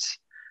 minutes.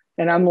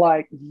 And I'm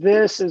like,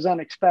 this is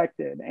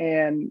unexpected.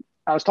 And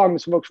I was talking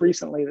to some folks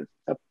recently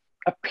that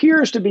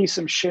appears to be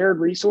some shared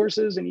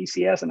resources in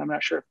ECS, and I'm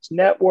not sure if it's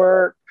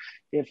network,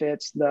 if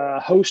it's the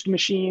host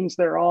machines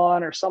they're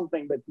on or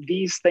something, but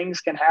these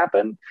things can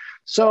happen.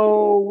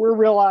 So we're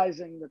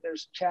realizing that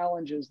there's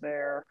challenges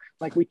there.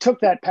 We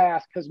took that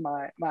path because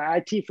my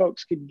IT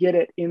folks could get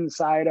it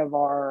inside of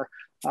our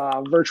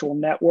virtual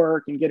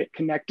network and get it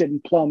connected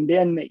and plumbed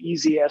in the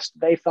easiest.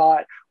 They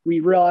thought, we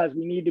realized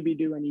we need to be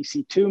doing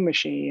EC2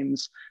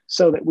 machines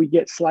so that we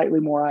get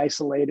slightly more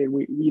isolated.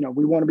 We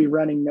want to be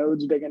running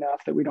nodes big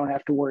enough that we don't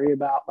have to worry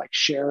about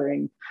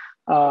sharing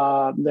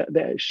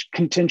the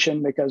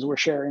contention because we're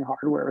sharing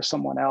hardware with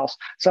someone else.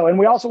 So, and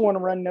we also want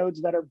to run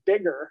nodes that are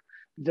bigger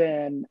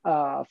than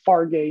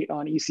Fargate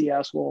on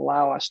ECS will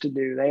allow us to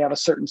do. They have a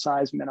certain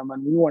size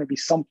minimum. We want to be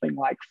something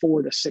like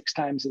 4 to 6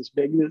 times as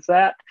big as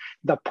that.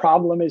 The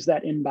problem is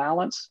that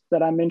imbalance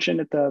that I mentioned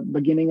at the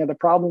beginning of the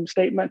problem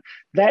statement.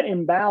 That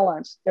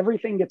imbalance,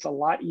 everything gets a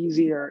lot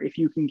easier if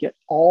you can get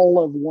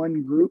all of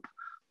one group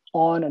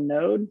on a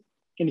node.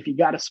 And if you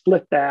got to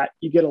split that,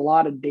 you get a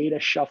lot of data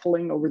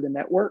shuffling over the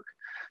network.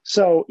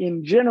 So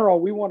in general,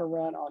 we want to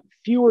run on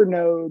fewer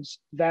nodes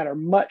that are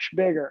much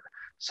bigger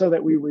so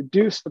that we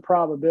reduce the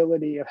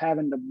probability of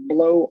having to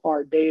blow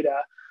our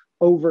data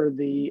over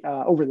the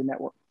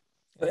network.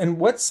 And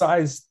what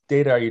size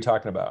data are you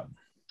talking about?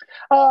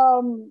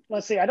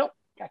 Let's see. I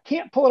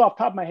can't pull it off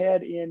the top of my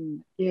head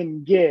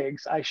in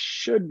gigs. I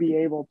should be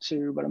able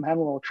to, but I'm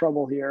having a little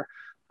trouble here.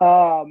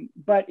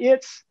 But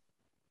it's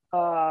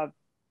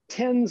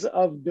tens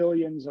of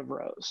billions of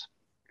rows.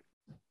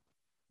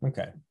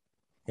 Okay.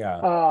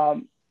 Yeah.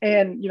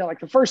 And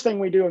the first thing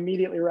we do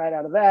immediately right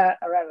out of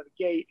the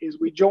gate is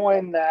we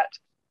join that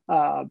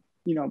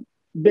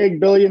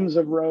big billions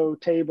of row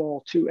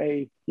table to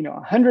a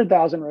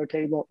 100,000 row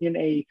table in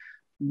a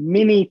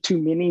mini to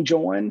mini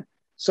join.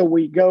 So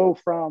we go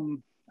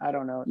from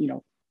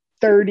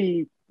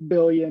 30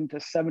 billion to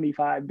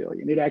 75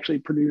 billion. It actually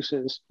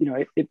produces,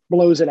 it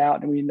blows it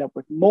out, and we end up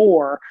with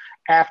more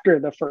after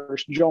the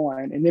first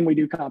join. And then we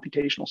do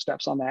computational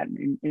steps on that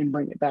and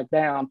bring it back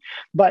down.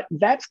 But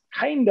that's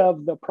kind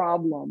of the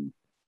problem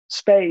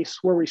space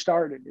where we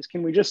started, is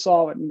can we just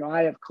solve it?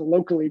 I have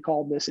colloquially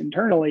called this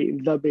internally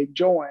the big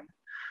join.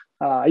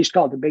 I used to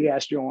call it the big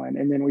ass join,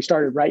 and then we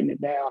started writing it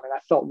down, and I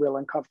felt real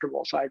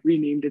uncomfortable, so I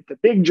renamed it the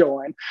big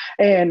join.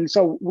 And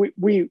so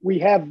we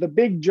have the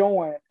big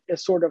join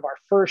as sort of our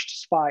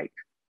first spike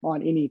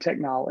on any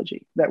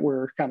technology that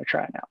we're kind of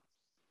trying out.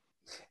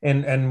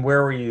 And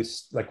where were you,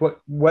 like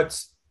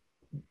what's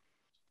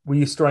were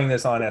you storing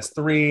this on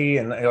S3,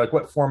 and like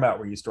what format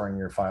were you storing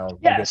your file?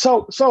 Yeah,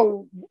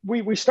 so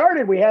we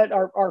started. We had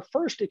our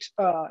first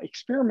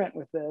experiment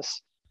with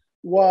this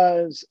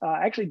was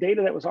actually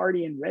data that was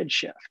already in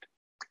Redshift,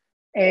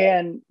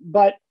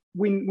 but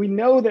we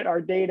know that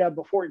our data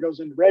before it goes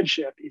into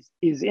Redshift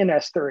is in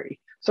S3.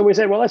 So we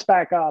said, well, let's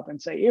back up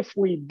and say if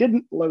we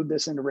didn't load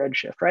this into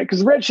Redshift, right?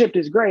 Because Redshift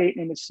is great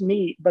and it's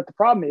neat, but the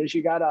problem is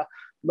you got to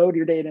load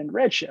your data in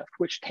Redshift,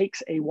 which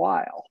takes a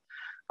while.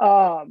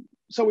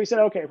 So we said,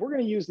 okay, if we're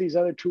going to use these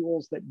other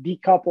tools that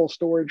decouple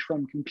storage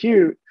from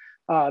compute,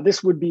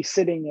 this would be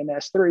sitting in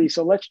S3.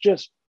 So let's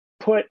just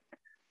put,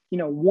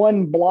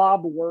 one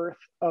blob worth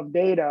of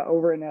data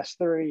over in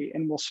S3,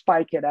 and we'll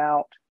spike it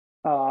out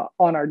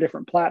on our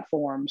different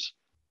platforms,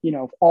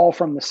 all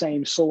from the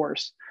same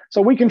source.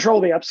 So we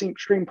control the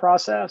upstream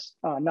process,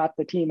 not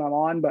the team I'm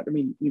on, but I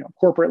mean,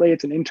 corporately,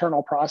 it's an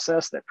internal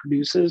process that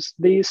produces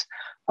these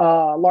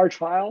large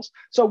files.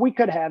 So we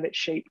could have it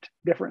shaped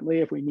differently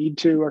if we need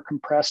to, or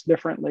compressed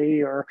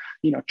differently, or,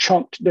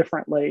 chunked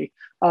differently.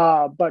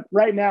 But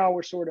right now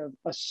we're sort of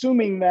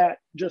assuming that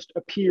just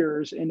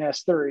appears in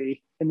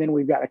S3, and then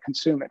we've got to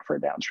consume it for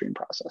a downstream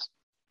process.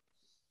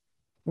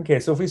 Okay,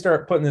 so if we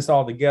start putting this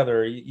all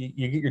together,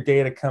 you get your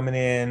data coming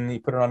in,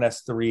 you put it on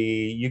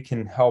S3, you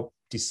can help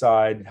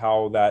decide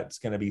how that's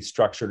going to be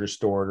structured or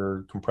stored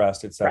or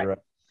compressed, et cetera.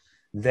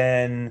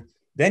 Right.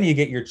 Then you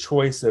get your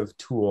choice of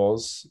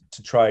tools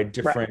to try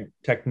different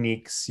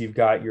techniques. You've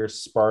got your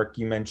Spark,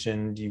 you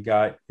mentioned, you've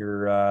got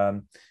your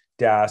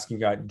Dask,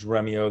 you've got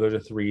Dremio. Those are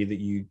three that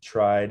you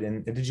tried.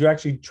 And did you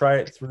actually try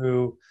it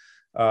through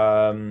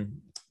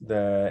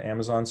the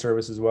Amazon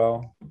service as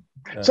well?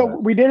 So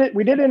we did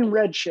it in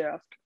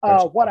Redshift.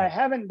 What I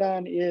haven't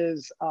done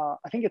is,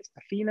 I think it's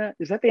Athena.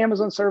 Is that the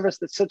Amazon service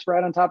that sits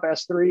right on top of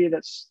S3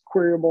 that's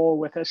queryable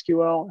with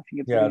SQL? I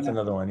think it's Athena. That's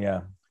another one.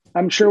 Yeah.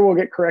 I'm sure we'll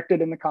get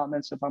corrected in the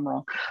comments if I'm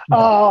wrong.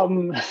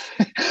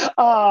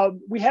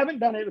 We haven't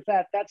done it with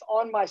that. That's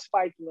on my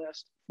spike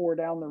list for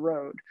down the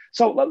road.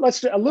 So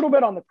let's do a little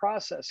bit on the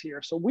process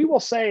here. So we will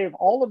save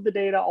all of the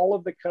data, all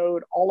of the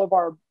code, all of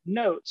our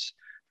notes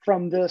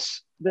from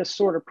this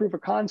sort of proof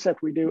of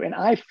concept we do. And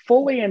I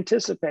fully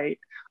anticipate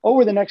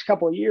over the next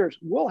couple of years,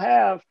 we'll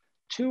have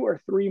 2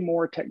 or 3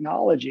 more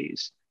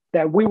technologies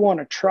that we want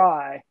to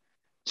try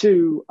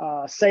to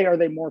say, are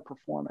they more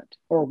performant,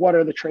 or what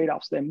are the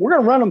trade-offs then? We're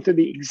going to run them through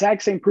the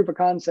exact same proof of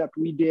concept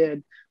we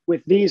did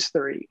with these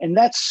 3. And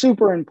that's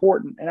super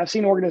important. And I've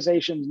seen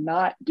organizations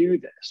not do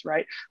this,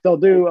 right? They'll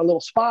do a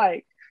little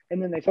spike,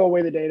 and then they throw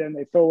away the data and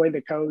they throw away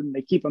the code and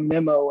they keep a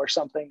memo or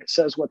something that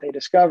says what they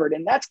discovered.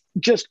 And that's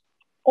just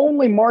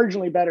only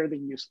marginally better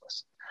than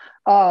useless.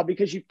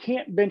 Because you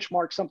can't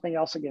benchmark something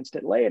else against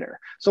it later.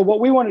 So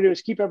what we want to do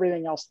is keep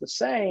everything else the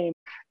same.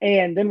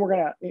 And then we're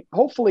going to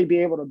hopefully be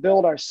able to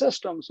build our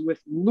systems with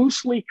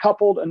loosely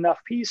coupled enough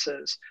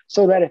pieces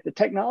so that if the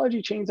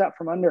technology changes out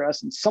from under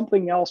us and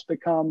something else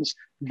becomes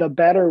the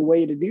better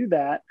way to do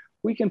that,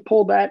 we can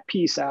pull that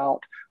piece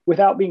out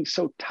without being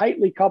so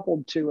tightly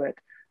coupled to it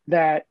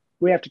that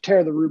we have to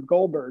tear the Rube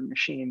Goldberg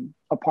machine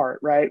apart,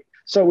 right?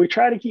 So we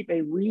try to keep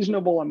a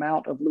reasonable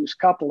amount of loose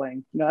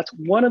coupling. That's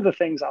one of the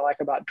things I like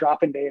about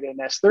dropping data in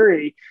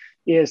S3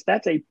 is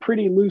that's a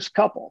pretty loose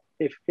couple.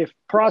 If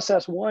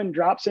process 1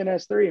 drops in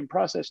S3 and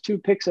process 2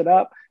 picks it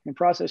up and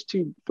process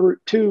 2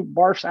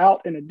 barfs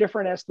out in a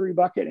different S3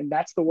 bucket, and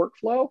that's the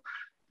workflow,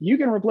 you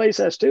can replace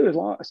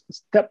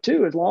step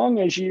 2 as long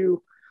as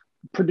you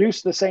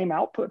produce the same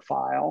output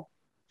file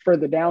for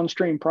the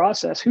downstream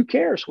process. Who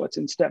cares what's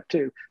in step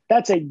 2?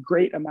 That's a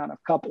great amount of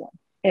coupling.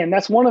 And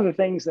that's one of the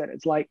things that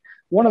it's like,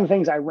 one of the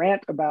things I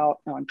rant about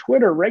on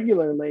Twitter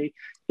regularly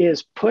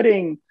is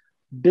putting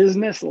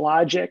business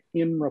logic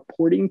in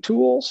reporting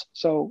tools.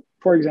 So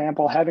for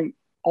example, having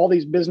all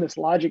these business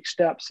logic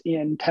steps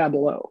in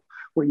Tableau,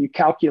 where you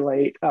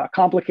calculate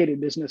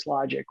complicated business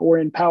logic, or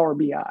in Power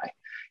BI.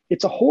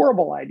 It's a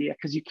horrible idea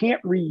because you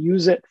can't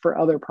reuse it for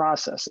other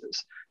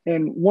processes.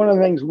 And one of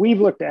the things we've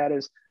looked at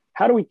is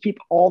how do we keep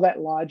all that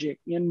logic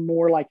in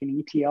more like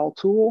an ETL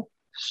tool,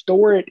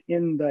 store it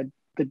in the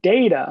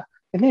data,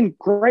 and then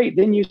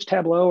then use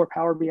Tableau or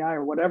Power BI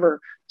or whatever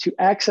to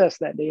access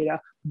that data.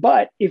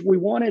 But if we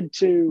wanted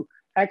to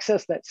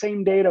access that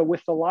same data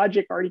with the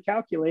logic already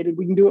calculated,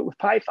 we can do it with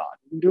Python,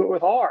 we can do it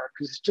with R,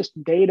 because it's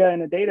just data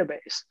in a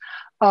database.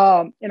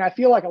 And I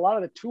feel like a lot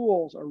of the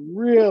tools are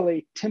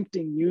really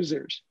tempting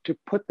users to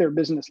put their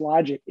business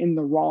logic in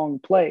the wrong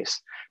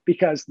place,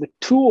 because the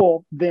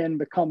tool then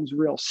becomes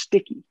real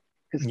sticky,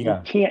 because you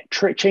can't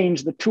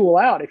change the tool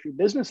out if your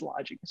business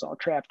logic is all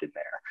trapped in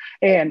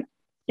there. And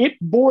it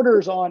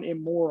borders on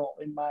immoral,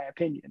 in my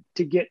opinion,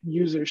 to get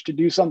users to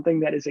do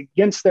something that is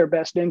against their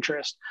best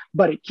interest,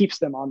 but it keeps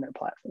them on their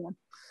platform.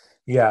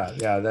 Yeah,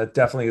 that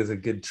definitely is a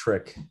good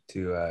trick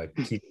to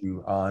keep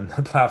you on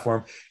the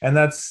platform, and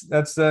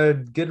that's a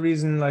good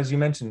reason, as you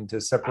mentioned, to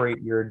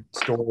separate your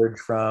storage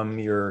from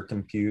your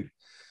compute.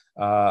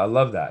 I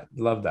love that.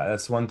 Love that.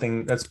 That's one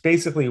thing. That's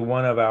basically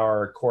one of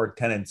our core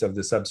tenets of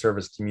the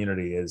subservice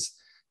community is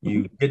Mhm.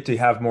 you get to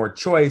have more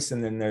choice,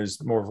 and then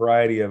there's more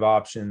variety of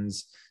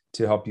options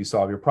to help you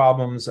solve your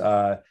problems.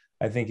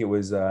 I think it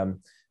was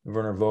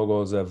Werner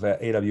Vogels of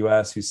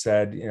AWS who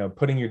said,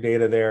 putting your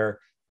data there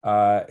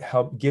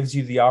gives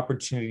you the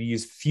opportunity to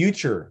use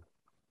future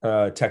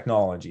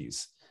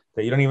technologies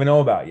that you don't even know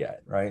about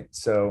yet, right?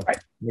 So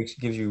Right.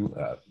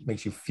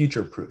 makes you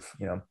future proof.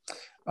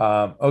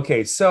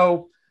 Okay,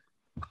 so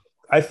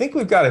I think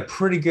we've got a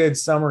pretty good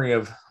summary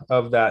of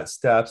that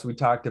steps. We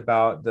talked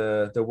about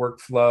the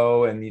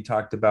workflow, and you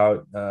talked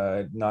about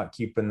not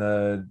keeping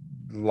the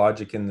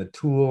logic in the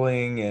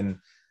tooling,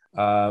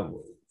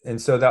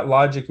 and so that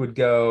logic would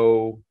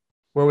go.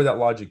 Where would that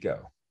logic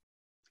go?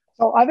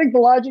 So I think the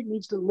logic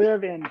needs to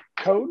live in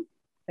code,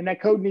 and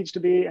that code needs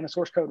to be in a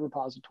source code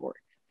repository.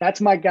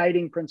 That's my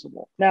guiding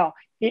principle. Now,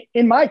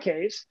 in my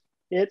case,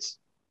 it's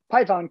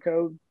Python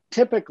code,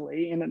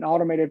 typically in an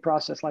automated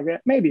process like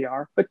that, maybe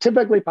R, but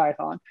typically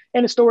Python,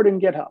 and it's stored in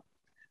GitHub.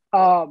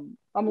 I'm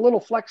a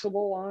little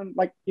flexible on,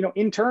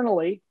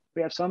 internally,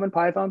 we have some in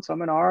Python,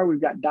 some in R.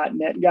 We've got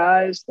 .NET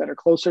guys that are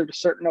closer to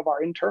certain of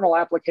our internal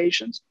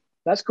applications.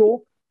 That's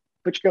cool.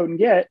 Put your code in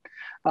Git,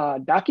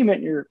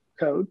 document your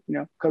code,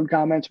 code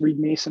comments,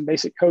 README, some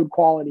basic code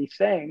quality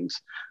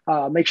things.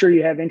 Make sure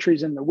you have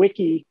entries in the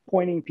wiki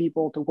pointing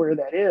people to where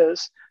that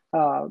is.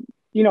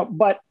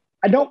 But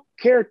I don't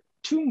care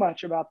too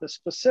much about the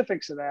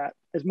specifics of that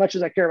as much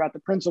as I care about the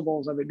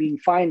principles of it being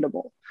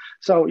findable.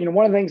 So,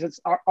 one of the things that's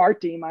our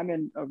team, I'm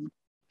in a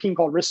team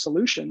called Risk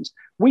Solutions.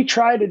 We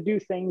try to do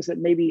things that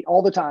maybe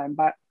all the time,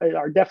 but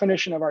our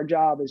definition of our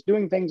job is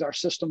doing things our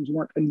systems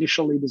weren't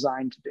initially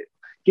designed to do,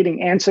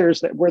 getting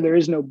answers that where there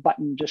is no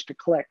button just to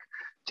click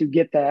to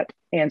get that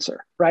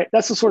answer, right?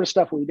 That's the sort of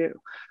stuff we do.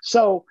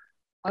 So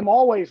I'm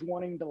always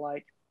wanting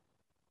to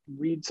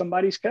read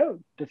somebody's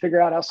code to figure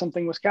out how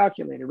something was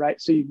calculated,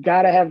 right? So you've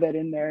got to have that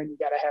in there, and you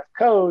got to have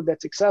code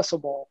that's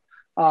accessible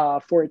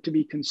for it to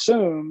be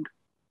consumed.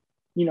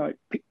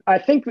 I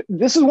think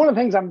this is one of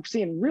the things I'm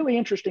seeing really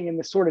interesting in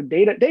this sort of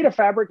data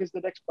fabric is the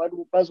next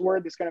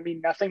buzzword that's going to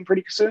mean nothing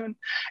pretty soon.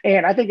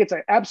 And I think it's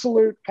an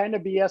absolute kind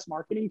of BS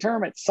marketing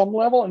term at some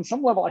level. And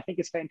some level, I think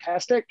it's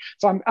fantastic.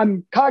 So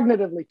I'm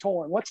cognitively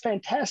torn. What's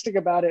fantastic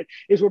about it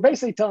is we're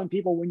basically telling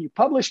people when you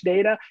publish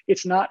data,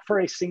 it's not for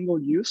a single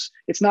use.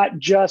 It's not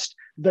just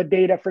the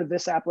data for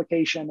this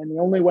application, and the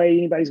only way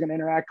anybody's going to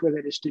interact with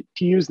it is to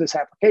use this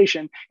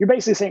application. You're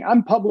basically saying,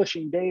 I'm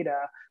publishing data.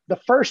 The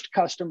first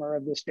customer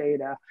of this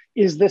data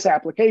is this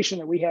application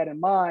that we had in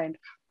mind,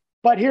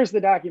 but here's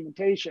the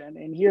documentation,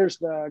 and here's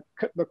the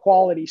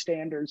quality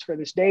standards for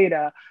this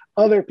data.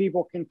 Other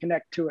people can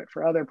connect to it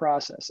for other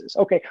processes.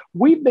 Okay,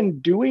 we've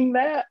been doing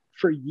that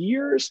for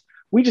years.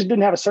 We just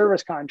didn't have a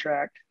service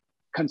contract,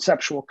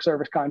 conceptual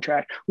service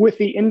contract, with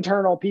the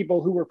internal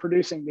people who were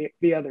producing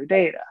the other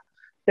data.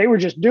 They were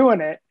just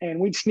doing it, and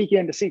we'd sneak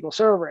into SQL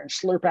Server and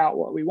slurp out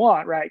what we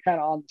want, right?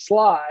 Kind of on the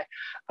sly.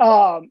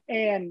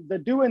 And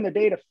doing the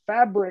data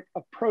fabric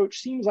approach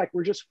seems like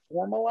we're just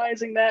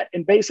formalizing that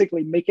and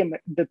basically making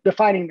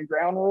defining the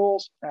ground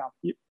rules. Now,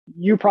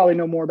 you probably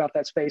know more about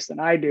that space than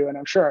I do, and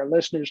I'm sure our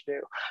listeners do.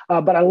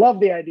 But I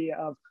love the idea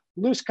of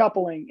loose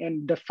coupling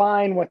and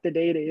define what the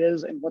data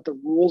is and what the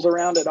rules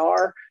around it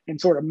are, and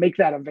sort of make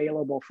that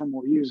available for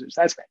more users.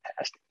 That's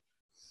fantastic.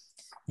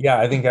 Yeah,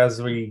 I think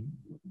as we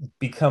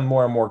become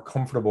more and more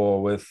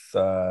comfortable with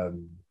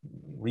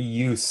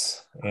reuse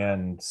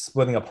and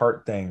splitting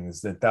apart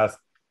things, that's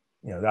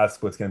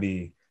what's going to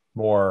be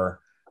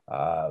more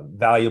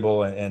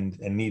valuable and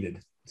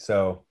needed.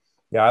 So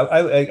yeah,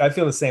 I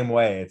feel the same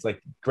way. It's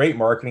like great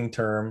marketing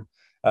term.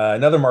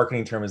 Another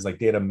marketing term is like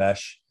data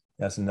mesh.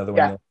 That's another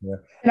one. Yeah.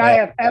 And I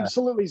have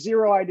absolutely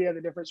zero idea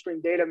the difference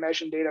between data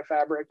mesh and data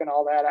fabric and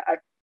all that. I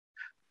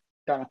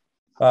don't know.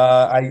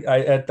 I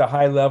at the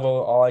high level,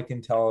 all I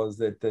can tell is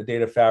that the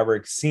data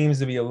fabric seems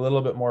to be a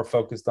little bit more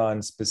focused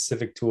on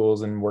specific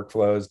tools and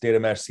workflows. Data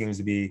mesh seems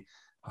to be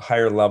a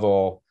higher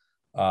level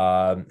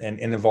and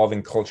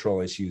involving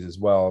cultural issues as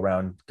well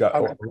around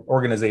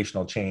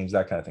organizational change,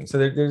 that kind of thing. So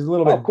there's a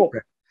little bit. Cool.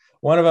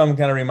 One of them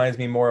kind of reminds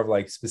me more of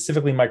like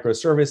specifically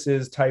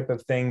microservices type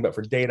of thing, but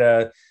for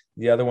data,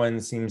 the other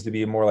one seems to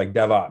be more like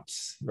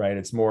DevOps, right?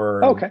 It's more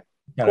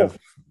kind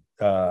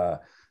of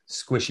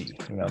squishy,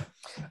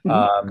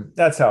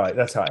 that's how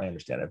I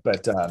understand it.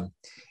 But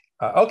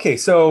okay,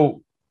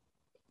 so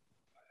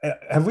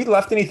have we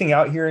left anything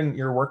out here in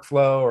your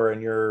workflow or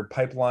in your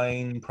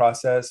pipeline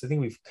process? I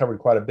think we've covered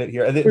quite a bit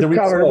here. We've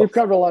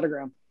covered a lot of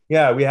ground.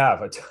 Yeah, we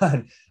have a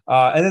ton.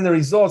 And then the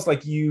results,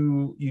 like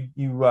you're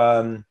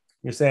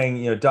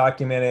saying,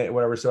 document it,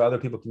 whatever, so other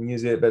people can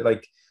use it. But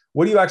like,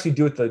 what do you actually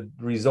do with the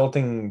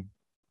resulting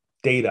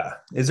data?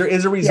 Is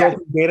there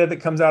resulting data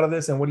that comes out of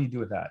this, and what do you do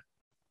with that?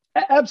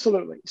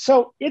 Absolutely.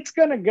 So it's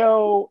going to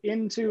go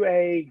into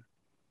a,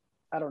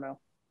 I don't know,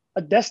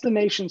 a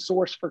destination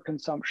source for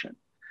consumption.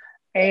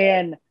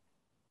 And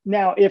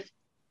now, if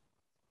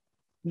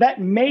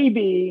that may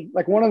be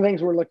like one of the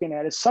things we're looking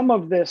at is some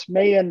of this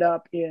may end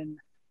up in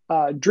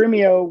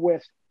Dremio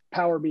with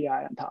Power BI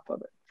on top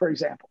of it, for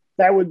example.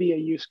 That would be a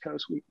use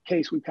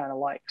case we kind of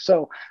like.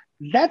 So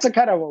that's a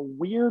kind of a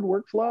weird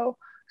workflow.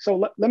 So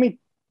let me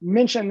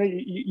mention that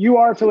you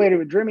are affiliated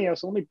with Dremio.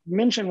 So let me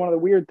mention one of the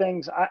weird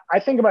things. I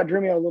think about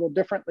Dremio a little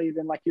differently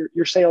than like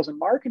your sales and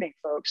marketing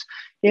folks,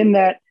 in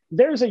that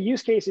there's a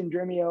use case in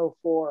Dremio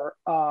for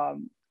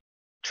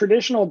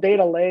traditional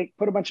data lake,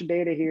 put a bunch of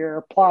data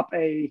here, plop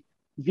a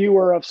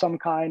viewer of some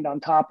kind on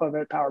top of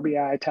it, Power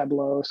BI,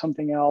 Tableau,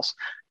 something else,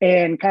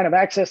 and kind of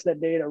access that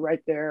data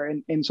right there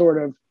and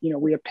sort of,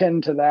 we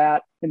append to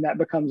that, and that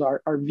becomes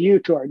our view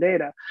to our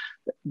data.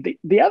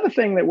 The other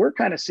thing that we're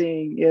kind of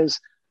seeing is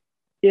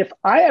if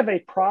I have a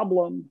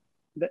problem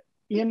that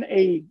in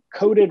a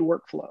coded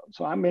workflow,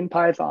 so I'm in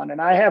Python and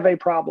I have a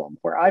problem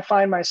where I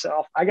find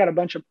myself, I got a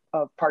bunch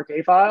of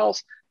Parquet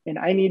files and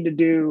I need to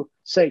do,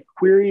 say,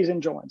 queries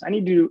and joins. I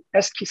need to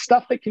do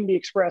stuff that can be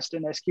expressed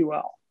in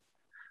SQL.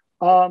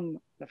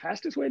 The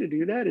fastest way to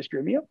do that is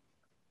Dremio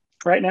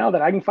right now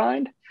that I can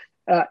find.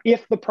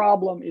 If the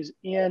problem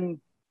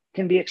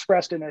can be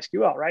expressed in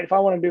SQL, right? If I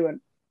want to do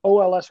an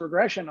OLS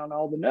regression on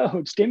all the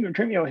nodes,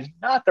 Dremio is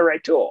not the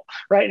right tool,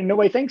 right? And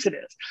nobody thinks it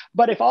is.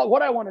 But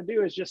what I want to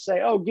do is just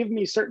say, oh, give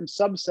me certain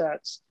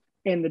subsets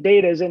and the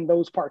data is in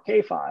those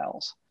Parquet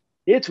files,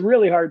 it's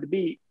really hard to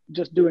beat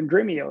just doing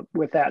Dremio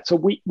with that. So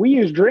we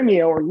use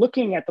Dremio, or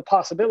looking at the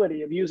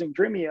possibility of using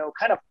Dremio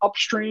kind of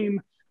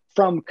upstream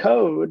from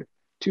code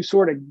to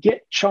sort of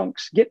get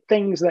chunks, get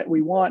things that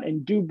we want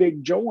and do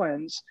big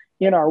joins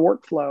in our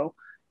workflow.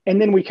 And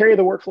then we carry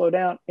the workflow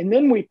down, and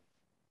then we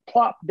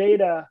plop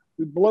data,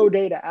 we blow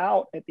data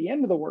out at the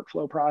end of the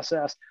workflow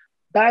process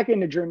back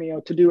into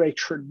Dremio to do a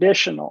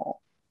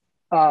traditional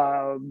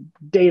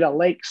data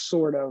lake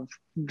sort of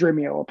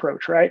Dremio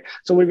approach, right?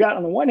 So we've got,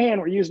 on the one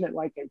hand, we're using it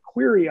like a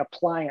query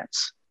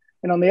appliance.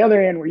 And on the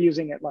other hand, we're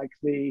using it like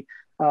the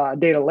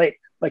data lake,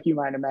 like you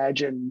might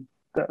imagine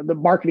the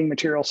marketing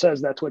material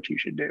says that's what you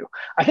should do.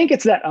 I think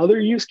it's that other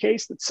use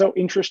case that's so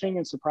interesting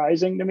and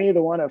surprising to me,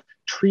 the one of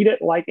treat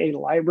it like a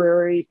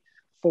library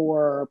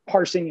for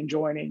parsing and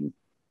joining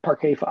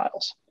Parquet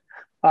files,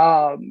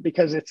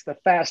 because it's the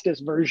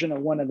fastest version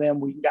of one of them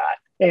we got.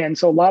 And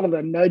so a lot of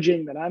the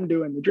nudging that I'm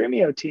doing the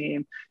Dremio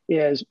team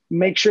is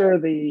make sure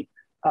the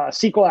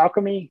SQL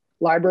Alchemy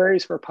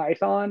libraries for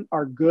Python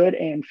are good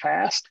and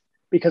fast,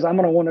 because I'm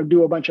going to want to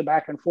do a bunch of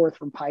back and forth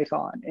from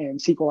Python, and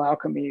SQL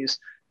Alchemy is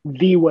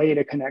the way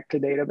to connect to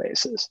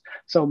databases.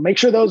 So make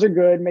sure those are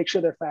good, make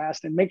sure they're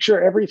fast, and make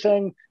sure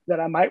everything that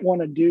I might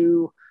want to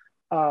do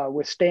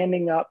with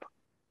standing up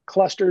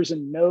clusters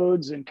and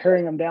nodes and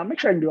carrying them down, make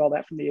sure I can do all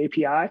that from the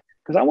API,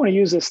 because I want to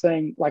use this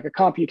thing like a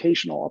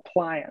computational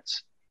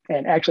appliance.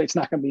 And actually, it's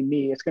not going to be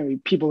me. It's going to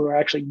be people who are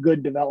actually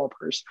good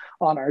developers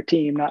on our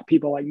team, not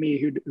people like me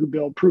who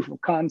build proof of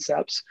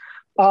concepts.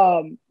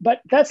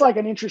 But that's like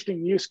an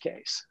interesting use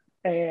case.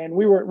 And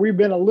we've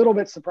been a little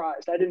bit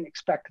surprised. I didn't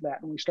expect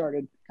that when we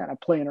started kind of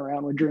playing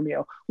around with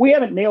Dremio. We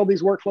haven't nailed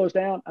these workflows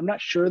down. I'm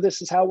not sure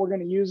this is how we're going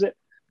to use it,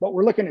 but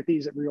we're looking at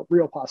these at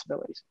real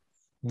possibilities.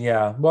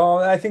 Yeah, well,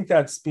 I think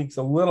that speaks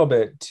a little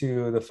bit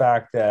to the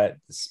fact that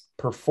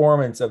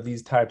performance of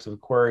these types of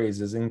queries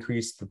has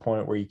increased to the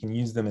point where you can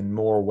use them in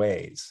more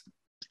ways.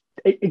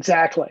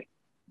 Exactly.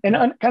 And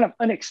kind of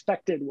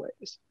unexpected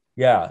ways.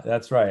 Yeah,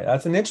 that's right.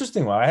 That's an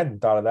interesting one. I hadn't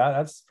thought of that.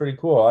 That's pretty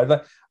cool.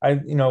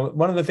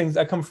 One of the things,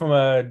 I come from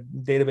a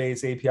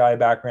database API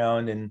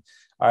background, and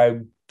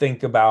I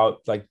think about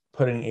like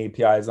putting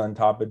APIs on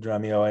top of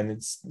Dremio, and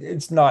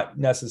it's not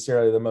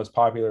necessarily the most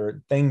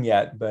popular thing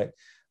yet, but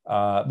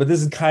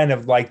this is kind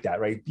of like that,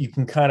 right? You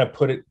can kind of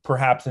put it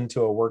perhaps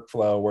into a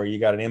workflow where you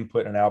got an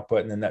input and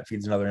output, and then that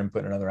feeds another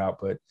input and another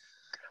output.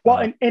 Well,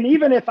 and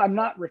even if I'm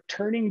not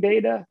returning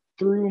data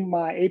through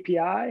my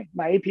API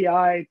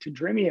to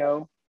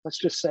Dremio, let's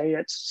just say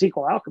it's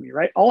SQL Alchemy,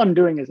 right? All I'm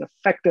doing is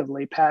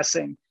effectively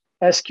passing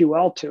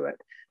SQL to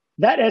it.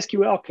 That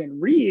SQL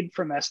can read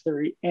from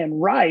S3 and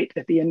write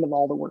at the end of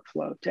all the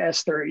workflow to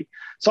S3.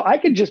 So I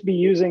could just be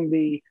using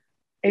the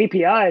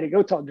API to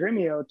go tell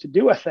Dremio to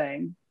do a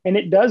thing, and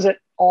it does it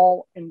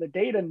all, and the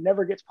data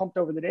never gets pumped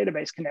over the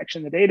database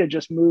connection. The data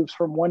just moves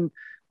from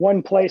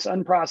one place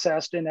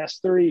unprocessed in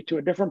S3 to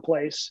a different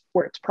place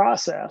where it's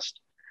processed.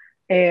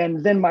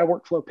 And then my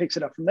workflow picks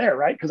it up from there,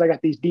 right? Because I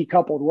got these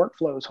decoupled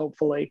workflows,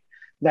 hopefully,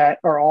 that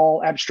are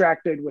all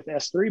abstracted with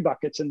S3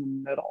 buckets in the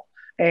middle.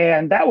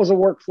 And that was a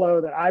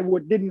workflow that I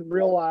didn't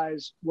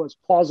realize was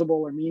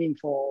plausible or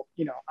meaningful,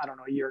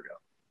 a year ago.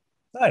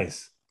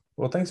 Nice.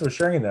 Well, thanks for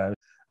sharing that.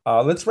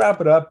 Let's wrap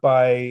it up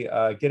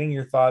by getting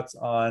your thoughts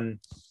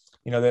on,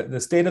 the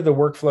state of the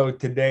workflow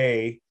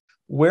today.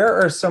 Where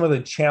are some of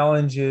the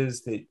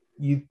challenges that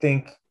you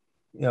think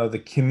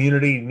the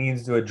community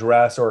needs to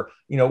address, or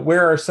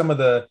where are some of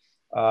the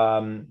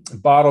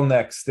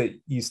bottlenecks that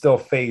you still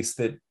face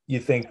that you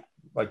think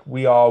like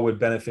we all would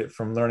benefit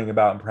from learning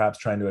about and perhaps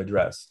trying to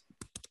address?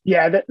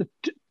 Yeah,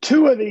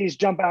 two of these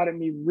jump out at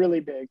me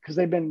really big because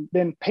they've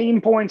been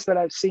pain points that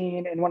I've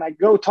seen. And when I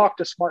go talk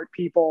to smart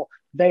people,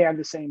 they have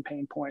the same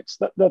pain points.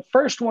 The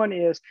first one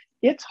is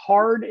it's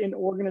hard in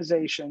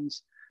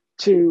organizations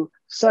to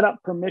set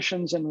up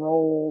permissions and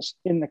roles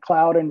in the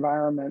cloud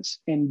environments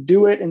and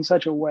do it in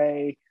such a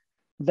way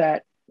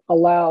that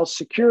allows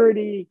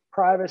security,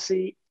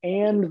 privacy,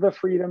 and the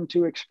freedom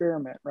to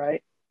experiment,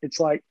 right? It's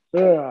like,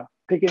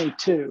 pick any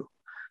two.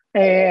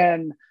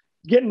 And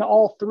getting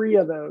all three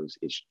of those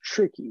is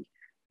tricky.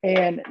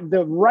 And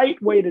the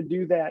right way to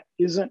do that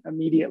isn't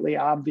immediately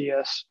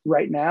obvious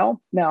right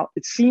now. Now,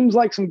 it seems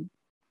like some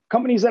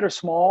companies that are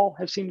small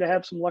have seemed to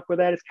have some luck with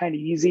that. It's kind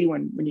of easy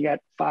when you got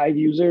 5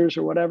 users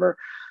or whatever.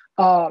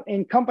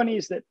 And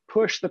companies that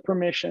push the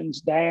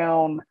permissions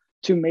down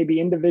to maybe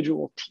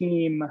individual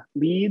team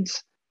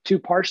leads to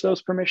parse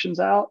those permissions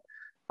out,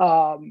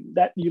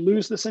 that you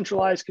lose the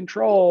centralized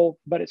control,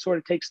 but it sort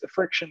of takes the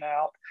friction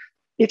out.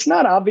 It's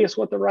not obvious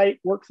what the right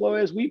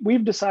workflow is.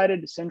 We've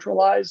decided to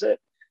centralize it,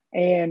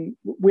 and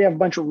we have a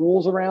bunch of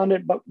rules around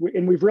it,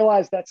 and we've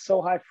realized that's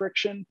so high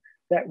friction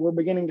that we're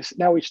beginning to,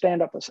 now we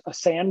stand up a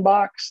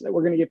sandbox that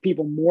we're going to give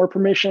people more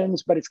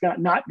permissions, but it's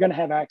not going to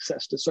have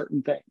access to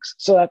certain things.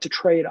 So that's a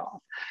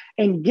trade-off.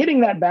 And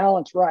getting that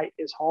balance right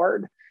is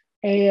hard.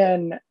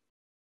 And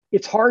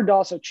it's hard to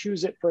also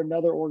choose it for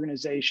another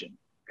organization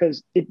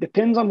because it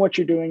depends on what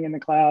you're doing in the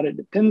cloud. It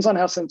depends on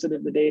how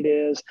sensitive the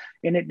data is,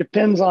 and it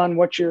depends on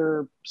what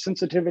your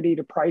sensitivity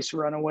to price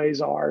runaways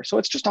are. So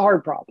it's just a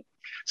hard problem.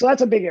 So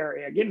that's a big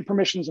area, getting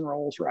permissions and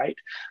roles right.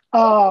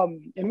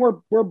 And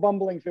we're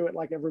bumbling through it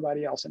like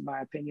everybody else, in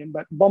my opinion,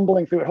 but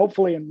bumbling through it,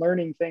 hopefully, and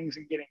learning things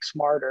and getting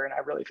smarter. And I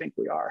really think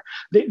we are.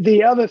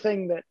 The other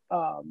thing that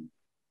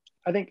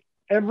I think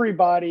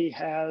everybody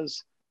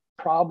has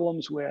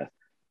problems with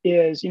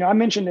is, I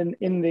mentioned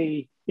in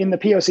the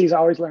POCs, I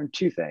always learn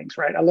two things,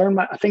 right? I learn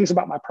things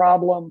about my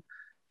problem,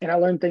 and I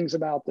learn things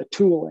about the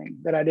tooling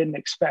that I didn't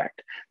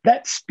expect.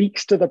 That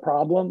speaks to the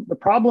problem. The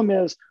problem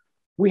is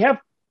we have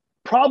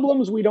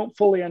problems we don't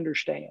fully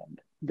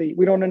understand.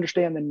 We don't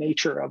understand the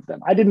nature of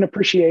them. I didn't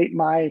appreciate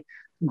my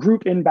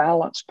group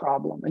imbalance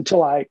problem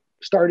until I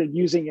started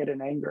using it in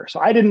anger.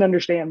 So I didn't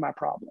understand my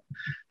problem.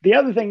 The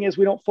other thing is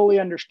we don't fully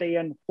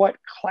understand what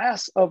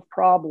class of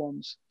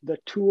problems the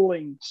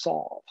tooling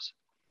solves.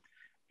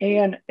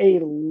 And a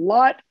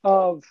lot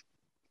of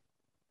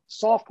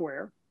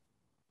software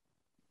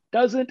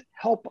doesn't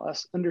help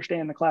us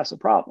understand the class of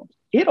problems.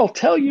 It'll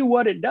tell you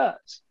what it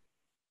does,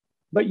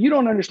 but you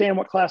don't understand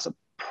what class of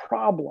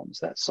problems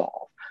that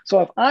solve.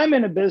 So if I'm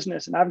in a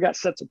business and I've got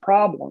sets of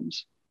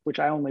problems, which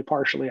I only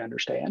partially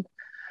understand,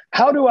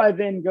 how do I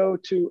then go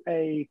to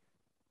a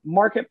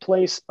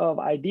marketplace of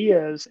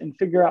ideas and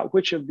figure out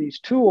which of these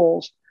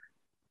tools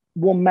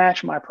will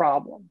match my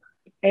problem?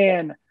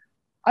 And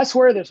I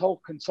swear there's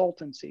whole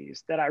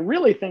consultancies that I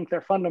really think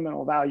their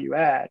fundamental value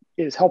add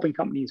is helping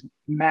companies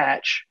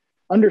match,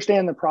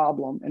 understand the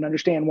problem, and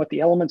understand what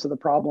the elements of the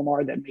problem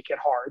are that make it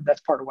hard.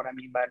 That's part of what I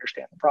mean by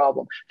understand the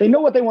problem. They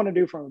know what they want to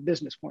do from a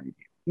business point of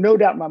view, no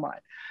doubt in my mind.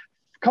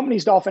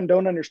 Companies often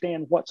don't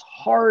understand what's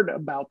hard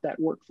about that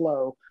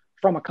workflow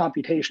from a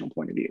computational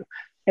point of view.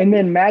 And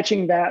then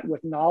matching that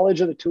with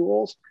knowledge of the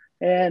tools.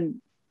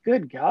 And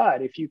good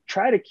God, if you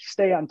try to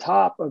stay on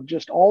top of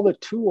just all the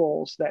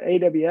tools that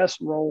AWS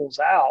rolls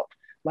out,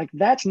 like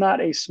that's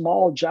not a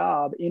small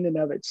job in and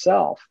of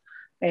itself.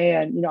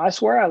 And, I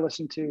swear I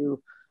listened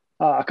to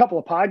a couple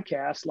of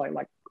podcasts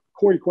like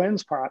Corey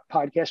Quinn's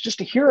podcast just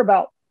to hear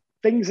about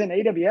things in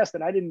AWS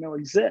that I didn't know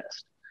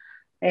exist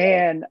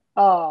and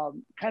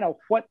kind of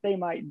what they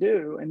might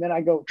do. And then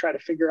I go try to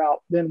figure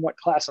out then what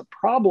class of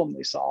problem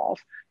they solve.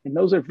 And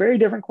those are very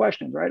different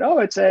questions, right? Oh,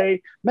 it's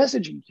a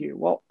messaging queue.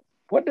 Well,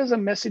 what does a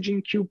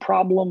messaging queue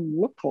problem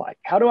look like?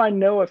 How do I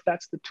know if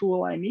that's the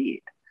tool I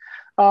need?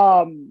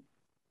 So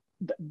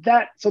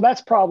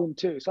that's problem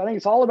two. So I think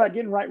it's all about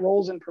getting right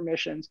roles and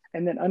permissions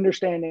and then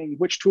understanding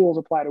which tools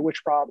apply to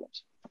which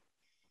problems.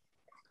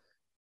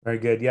 Very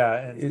good.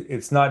 Yeah.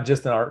 It's not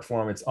just an art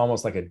form. It's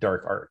almost like a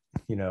dark art,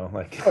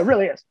 like. Oh, it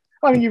really is.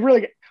 I mean, you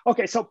really get,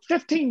 okay. So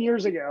 15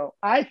 years ago,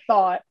 I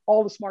thought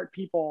all the smart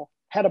people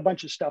had a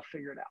bunch of stuff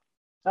figured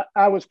out.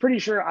 I was pretty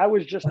sure I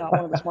was just not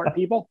one of the smart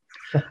people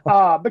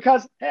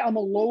because hey, I'm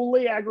a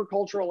lowly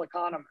agricultural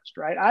economist,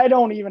 right? I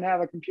don't even have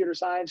a computer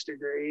science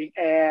degree.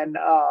 And,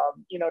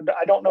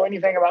 I don't know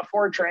anything about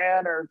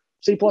Fortran or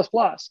C++.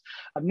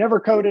 I've never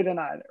coded in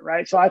either,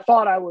 right? So I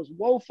thought I was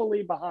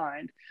woefully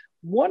behind.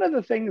 One of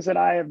the things that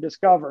I have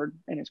discovered,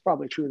 and it's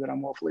probably true that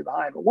I'm woefully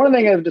behind, but one of the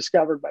things I've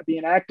discovered by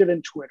being active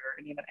in Twitter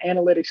and in an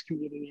analytics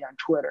community on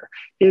Twitter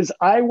is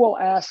I will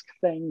ask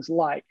things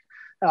like,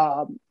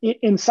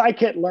 in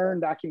scikit-learn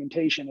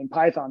documentation in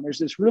Python, there's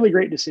this really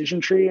great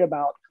decision tree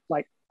about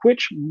like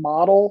which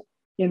model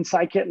in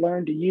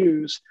scikit-learn to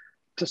use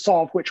to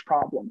solve which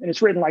problem. And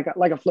it's written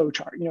like a flow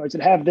chart. Does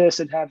it have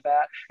this, it have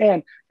that?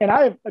 And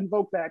I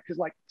invoked that because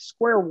like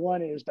square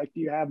one is like,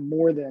 do you have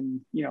more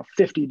than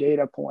 50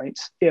 data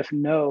points? If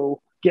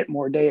no, get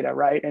more data,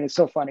 right? And it's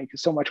so funny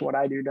because so much of what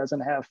I do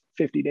doesn't have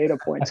 50 data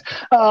points.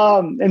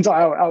 And so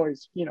I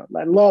always,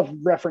 I love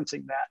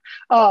referencing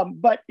that.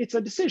 But it's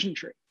a decision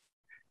tree.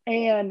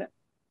 And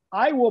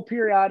I will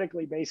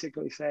periodically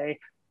basically say,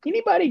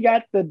 anybody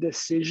got the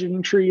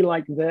decision tree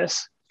like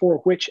this for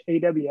which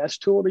AWS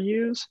tool to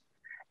use?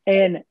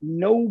 And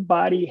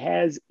nobody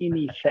has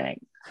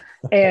anything.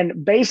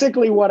 And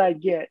basically what I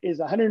get is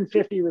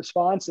 150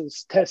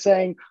 responses to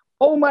saying,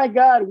 oh my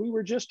God, we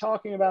were just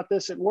talking about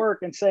this at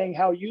work and saying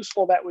how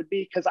useful that would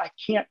be because I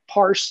can't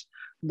parse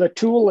the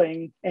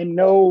tooling and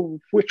know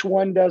which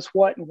one does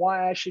what and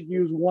why I should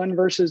use one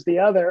versus the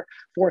other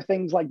for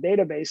things like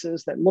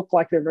databases that look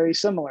like they're very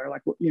similar.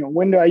 Like,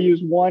 when do I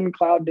use one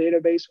cloud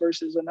database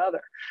versus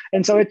another?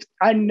 And so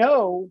I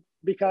know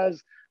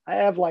because I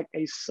have like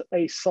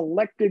a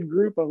selected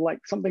group of like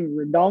something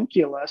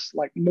redonkulous,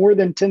 like more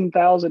than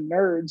 10,000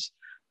 nerds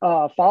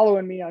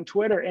following me on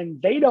Twitter,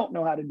 and they don't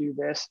know how to do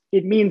this.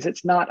 It means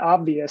it's not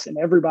obvious and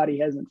everybody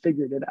hasn't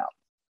figured it out.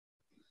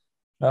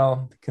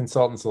 Well,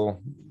 consultants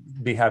will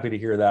be happy to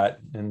hear that,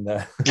 and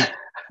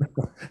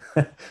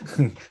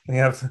we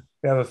have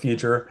a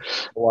future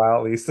a while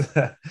at least.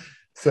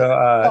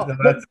 So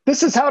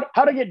this is how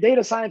to get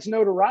data science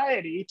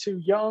notoriety to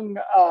young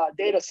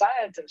data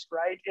scientists,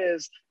 right?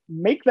 Is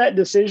make that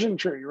decision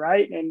tree,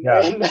 right? And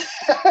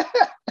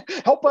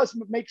help us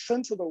make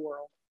sense of the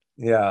world.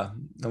 Yeah,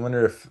 I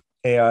wonder if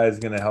AI is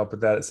going to help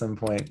with that at some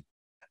point.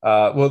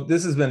 Well,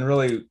 this has been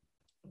really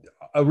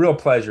a real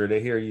pleasure to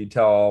hear you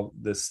tell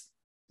this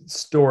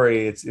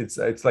story.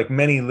 It's like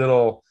many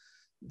little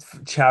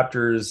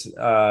chapters in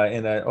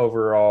an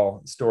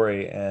overall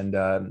story,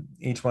 and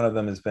each one of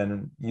them has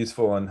been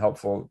useful and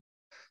helpful.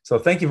 So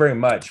thank you very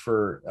much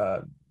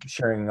for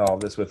sharing all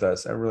this with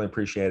us. I really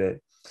appreciate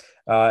it.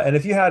 And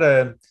if you had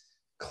a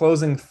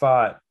closing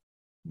thought,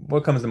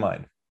 what comes to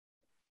mind?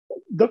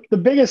 The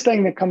biggest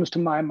thing that comes to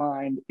my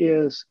mind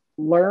is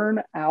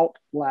learn out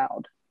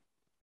loud.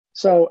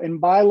 So, and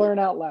by learn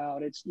out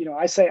loud, it's,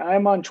 I say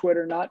I'm on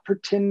Twitter, not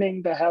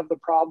pretending to have the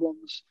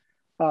problems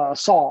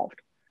solved.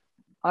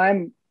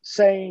 I'm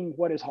saying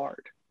what is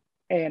hard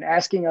and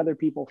asking other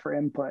people for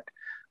input.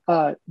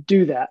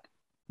 Do that.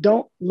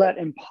 Don't let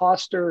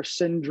imposter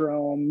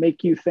syndrome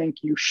make you think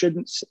you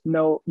shouldn't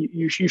know,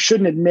 you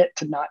shouldn't admit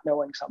to not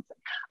knowing something.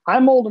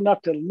 I'm old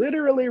enough to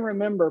literally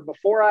remember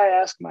before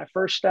I asked my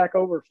first Stack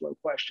Overflow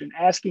question,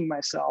 asking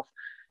myself,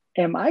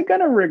 am I going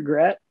to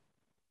regret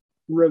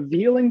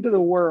revealing to the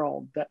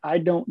world that I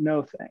don't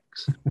know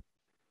things?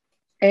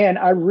 And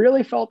I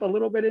really felt a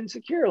little bit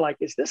insecure. Like,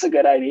 is this a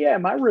good idea?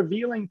 Am I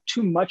revealing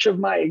too much of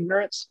my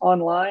ignorance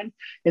online?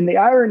 And the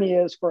irony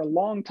is, for a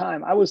long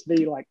time, I was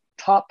the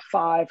top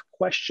 5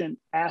 question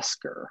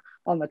asker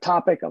on the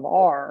topic of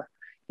R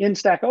in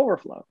Stack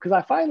Overflow, because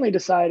I finally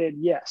decided,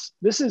 yes,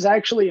 this is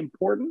actually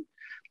important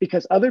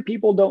because other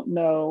people don't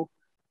know.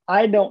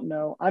 I don't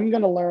know. I'm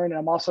going to learn, and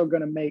I'm also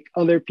going to make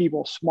other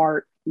people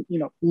smart,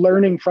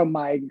 learning from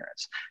my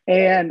ignorance.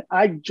 And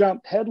I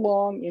jumped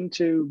headlong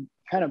into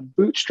kind of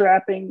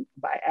bootstrapping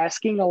by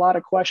asking a lot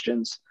of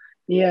questions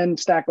in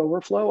Stack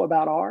Overflow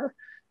about R.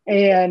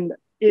 And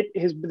it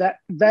has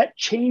that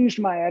changed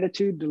my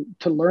attitude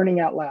to learning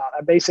out loud.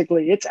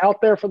 It's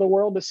out there for the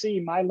world to see.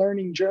 My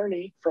learning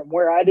journey from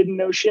where I didn't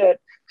know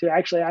shit to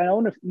actually I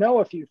don't know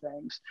a few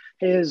things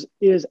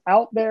is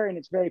out there, and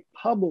it's very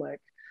public.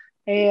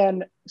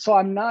 And so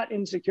I'm not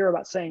insecure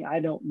about saying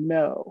I don't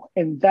know.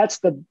 And that's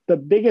the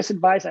biggest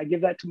advice I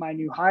give that to my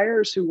new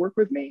hires who work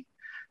with me.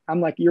 I'm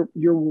like, you're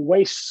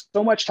waste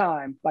so much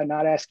time by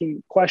not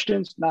asking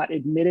questions, not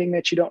admitting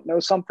that you don't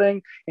know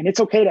something. And it's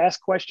okay to ask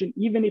a question,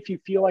 even if you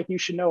feel like you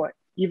should know it.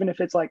 Even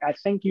if it's like, I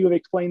think you have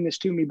explained this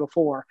to me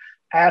before,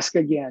 ask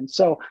again.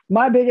 So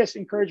my biggest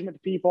encouragement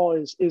to people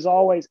is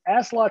always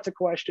ask lots of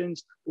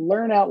questions,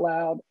 learn out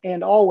loud,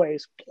 and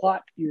always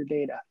plot your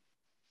data.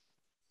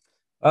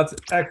 That's an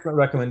excellent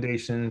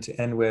recommendation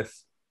to end with.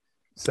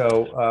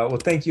 So, well,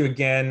 thank you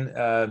again,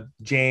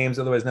 James,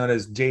 otherwise known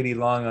as JD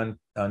Long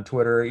on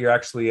Twitter. You're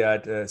actually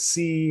at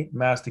C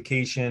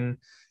Mastication.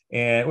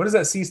 And what does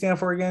that C stand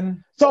for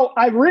again? So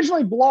I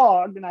originally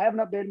blogged, and I haven't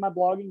updated my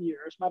blog in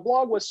years. My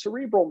blog was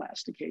cerebral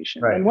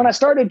mastication. Right. And when I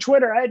started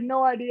Twitter, I had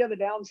no idea the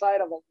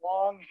downside of a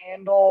long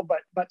handle,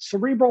 but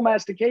cerebral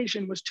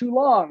mastication was too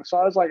long. So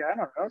I was like, I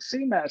don't know, C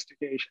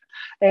mastication.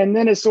 And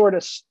then it sort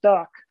of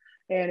stuck.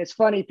 And it's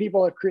funny,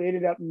 people have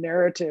created up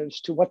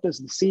narratives to what does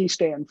the C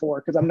stand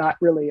for, because I'm not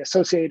really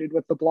associated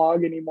with the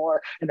blog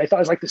anymore. And they thought it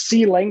was like the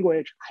C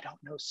language. I don't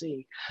know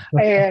C.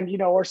 And,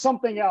 or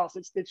something else.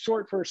 It's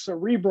short for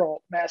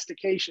cerebral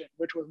mastication,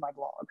 which was my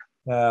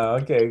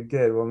blog. Okay,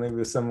 good. Well,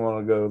 maybe someone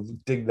will go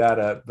dig that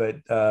up,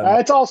 but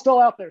it's all still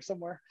out there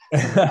somewhere.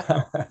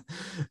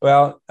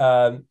 Well,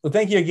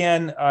 thank you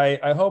again.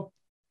 I hope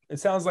it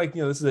sounds like,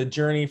 this is a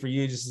journey for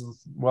you just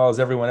as well as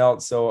everyone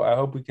else. So I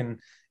hope we can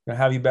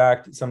have you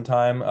back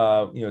sometime.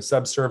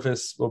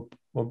 Subsurface will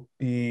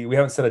be, we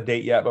haven't set a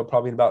date yet, but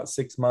probably in about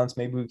 6 months,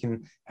 maybe we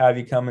can have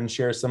you come and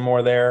share some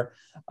more there.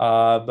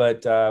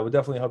 But we'll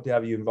definitely hope to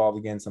have you involved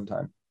again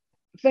sometime.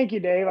 Thank you,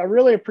 Dave. I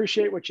really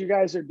appreciate what you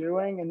guys are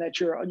doing, and that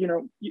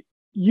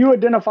you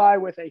identify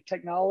with a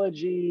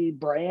technology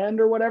brand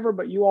or whatever,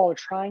 but you all are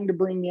trying to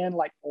bring in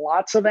like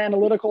lots of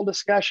analytical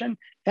discussion.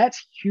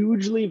 That's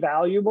hugely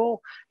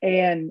valuable.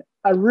 And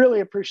I really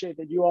appreciate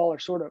that you all are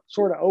sort of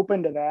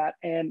open to that.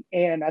 And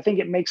I think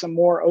it makes a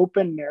more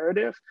open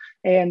narrative.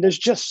 And there's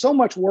just so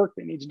much work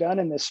that needs done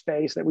in this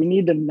space that we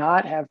need to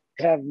not have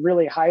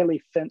really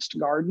highly fenced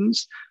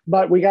gardens,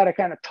 but we got to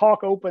kind of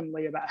talk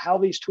openly about how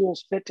these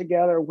tools fit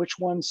together, which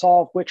ones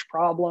solve which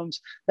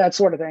problems, that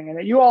sort of thing. And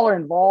that you all are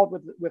involved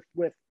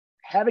with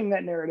having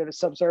that narrative as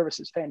subsurface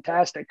is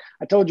fantastic.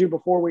 I told you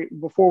before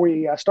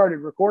we started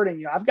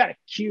recording, I've got a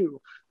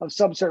queue of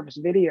subsurface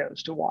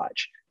videos to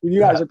watch. You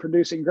guys are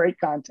producing great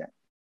content.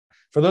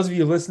 For those of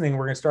you listening,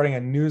 we're starting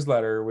a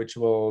newsletter which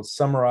will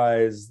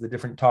summarize the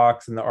different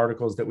talks and the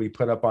articles that we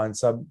put up on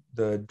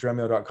the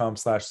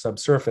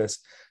dremio.com/subsurface.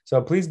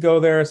 So please go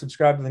there,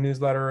 subscribe to the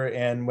newsletter,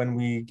 and when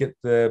we get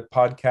the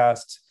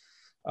podcast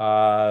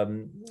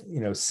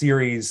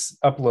series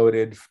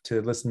uploaded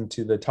to listen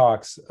to the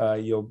talks,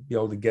 you'll be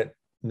able to get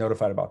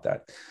notified about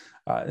that.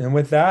 And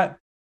with that,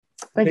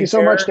 thank you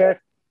so much, Dave.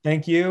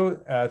 Thank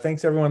you.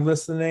 Thanks everyone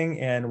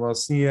listening, and we'll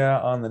see you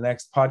on the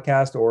next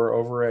podcast or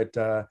over at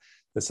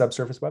the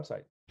Subsurface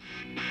website.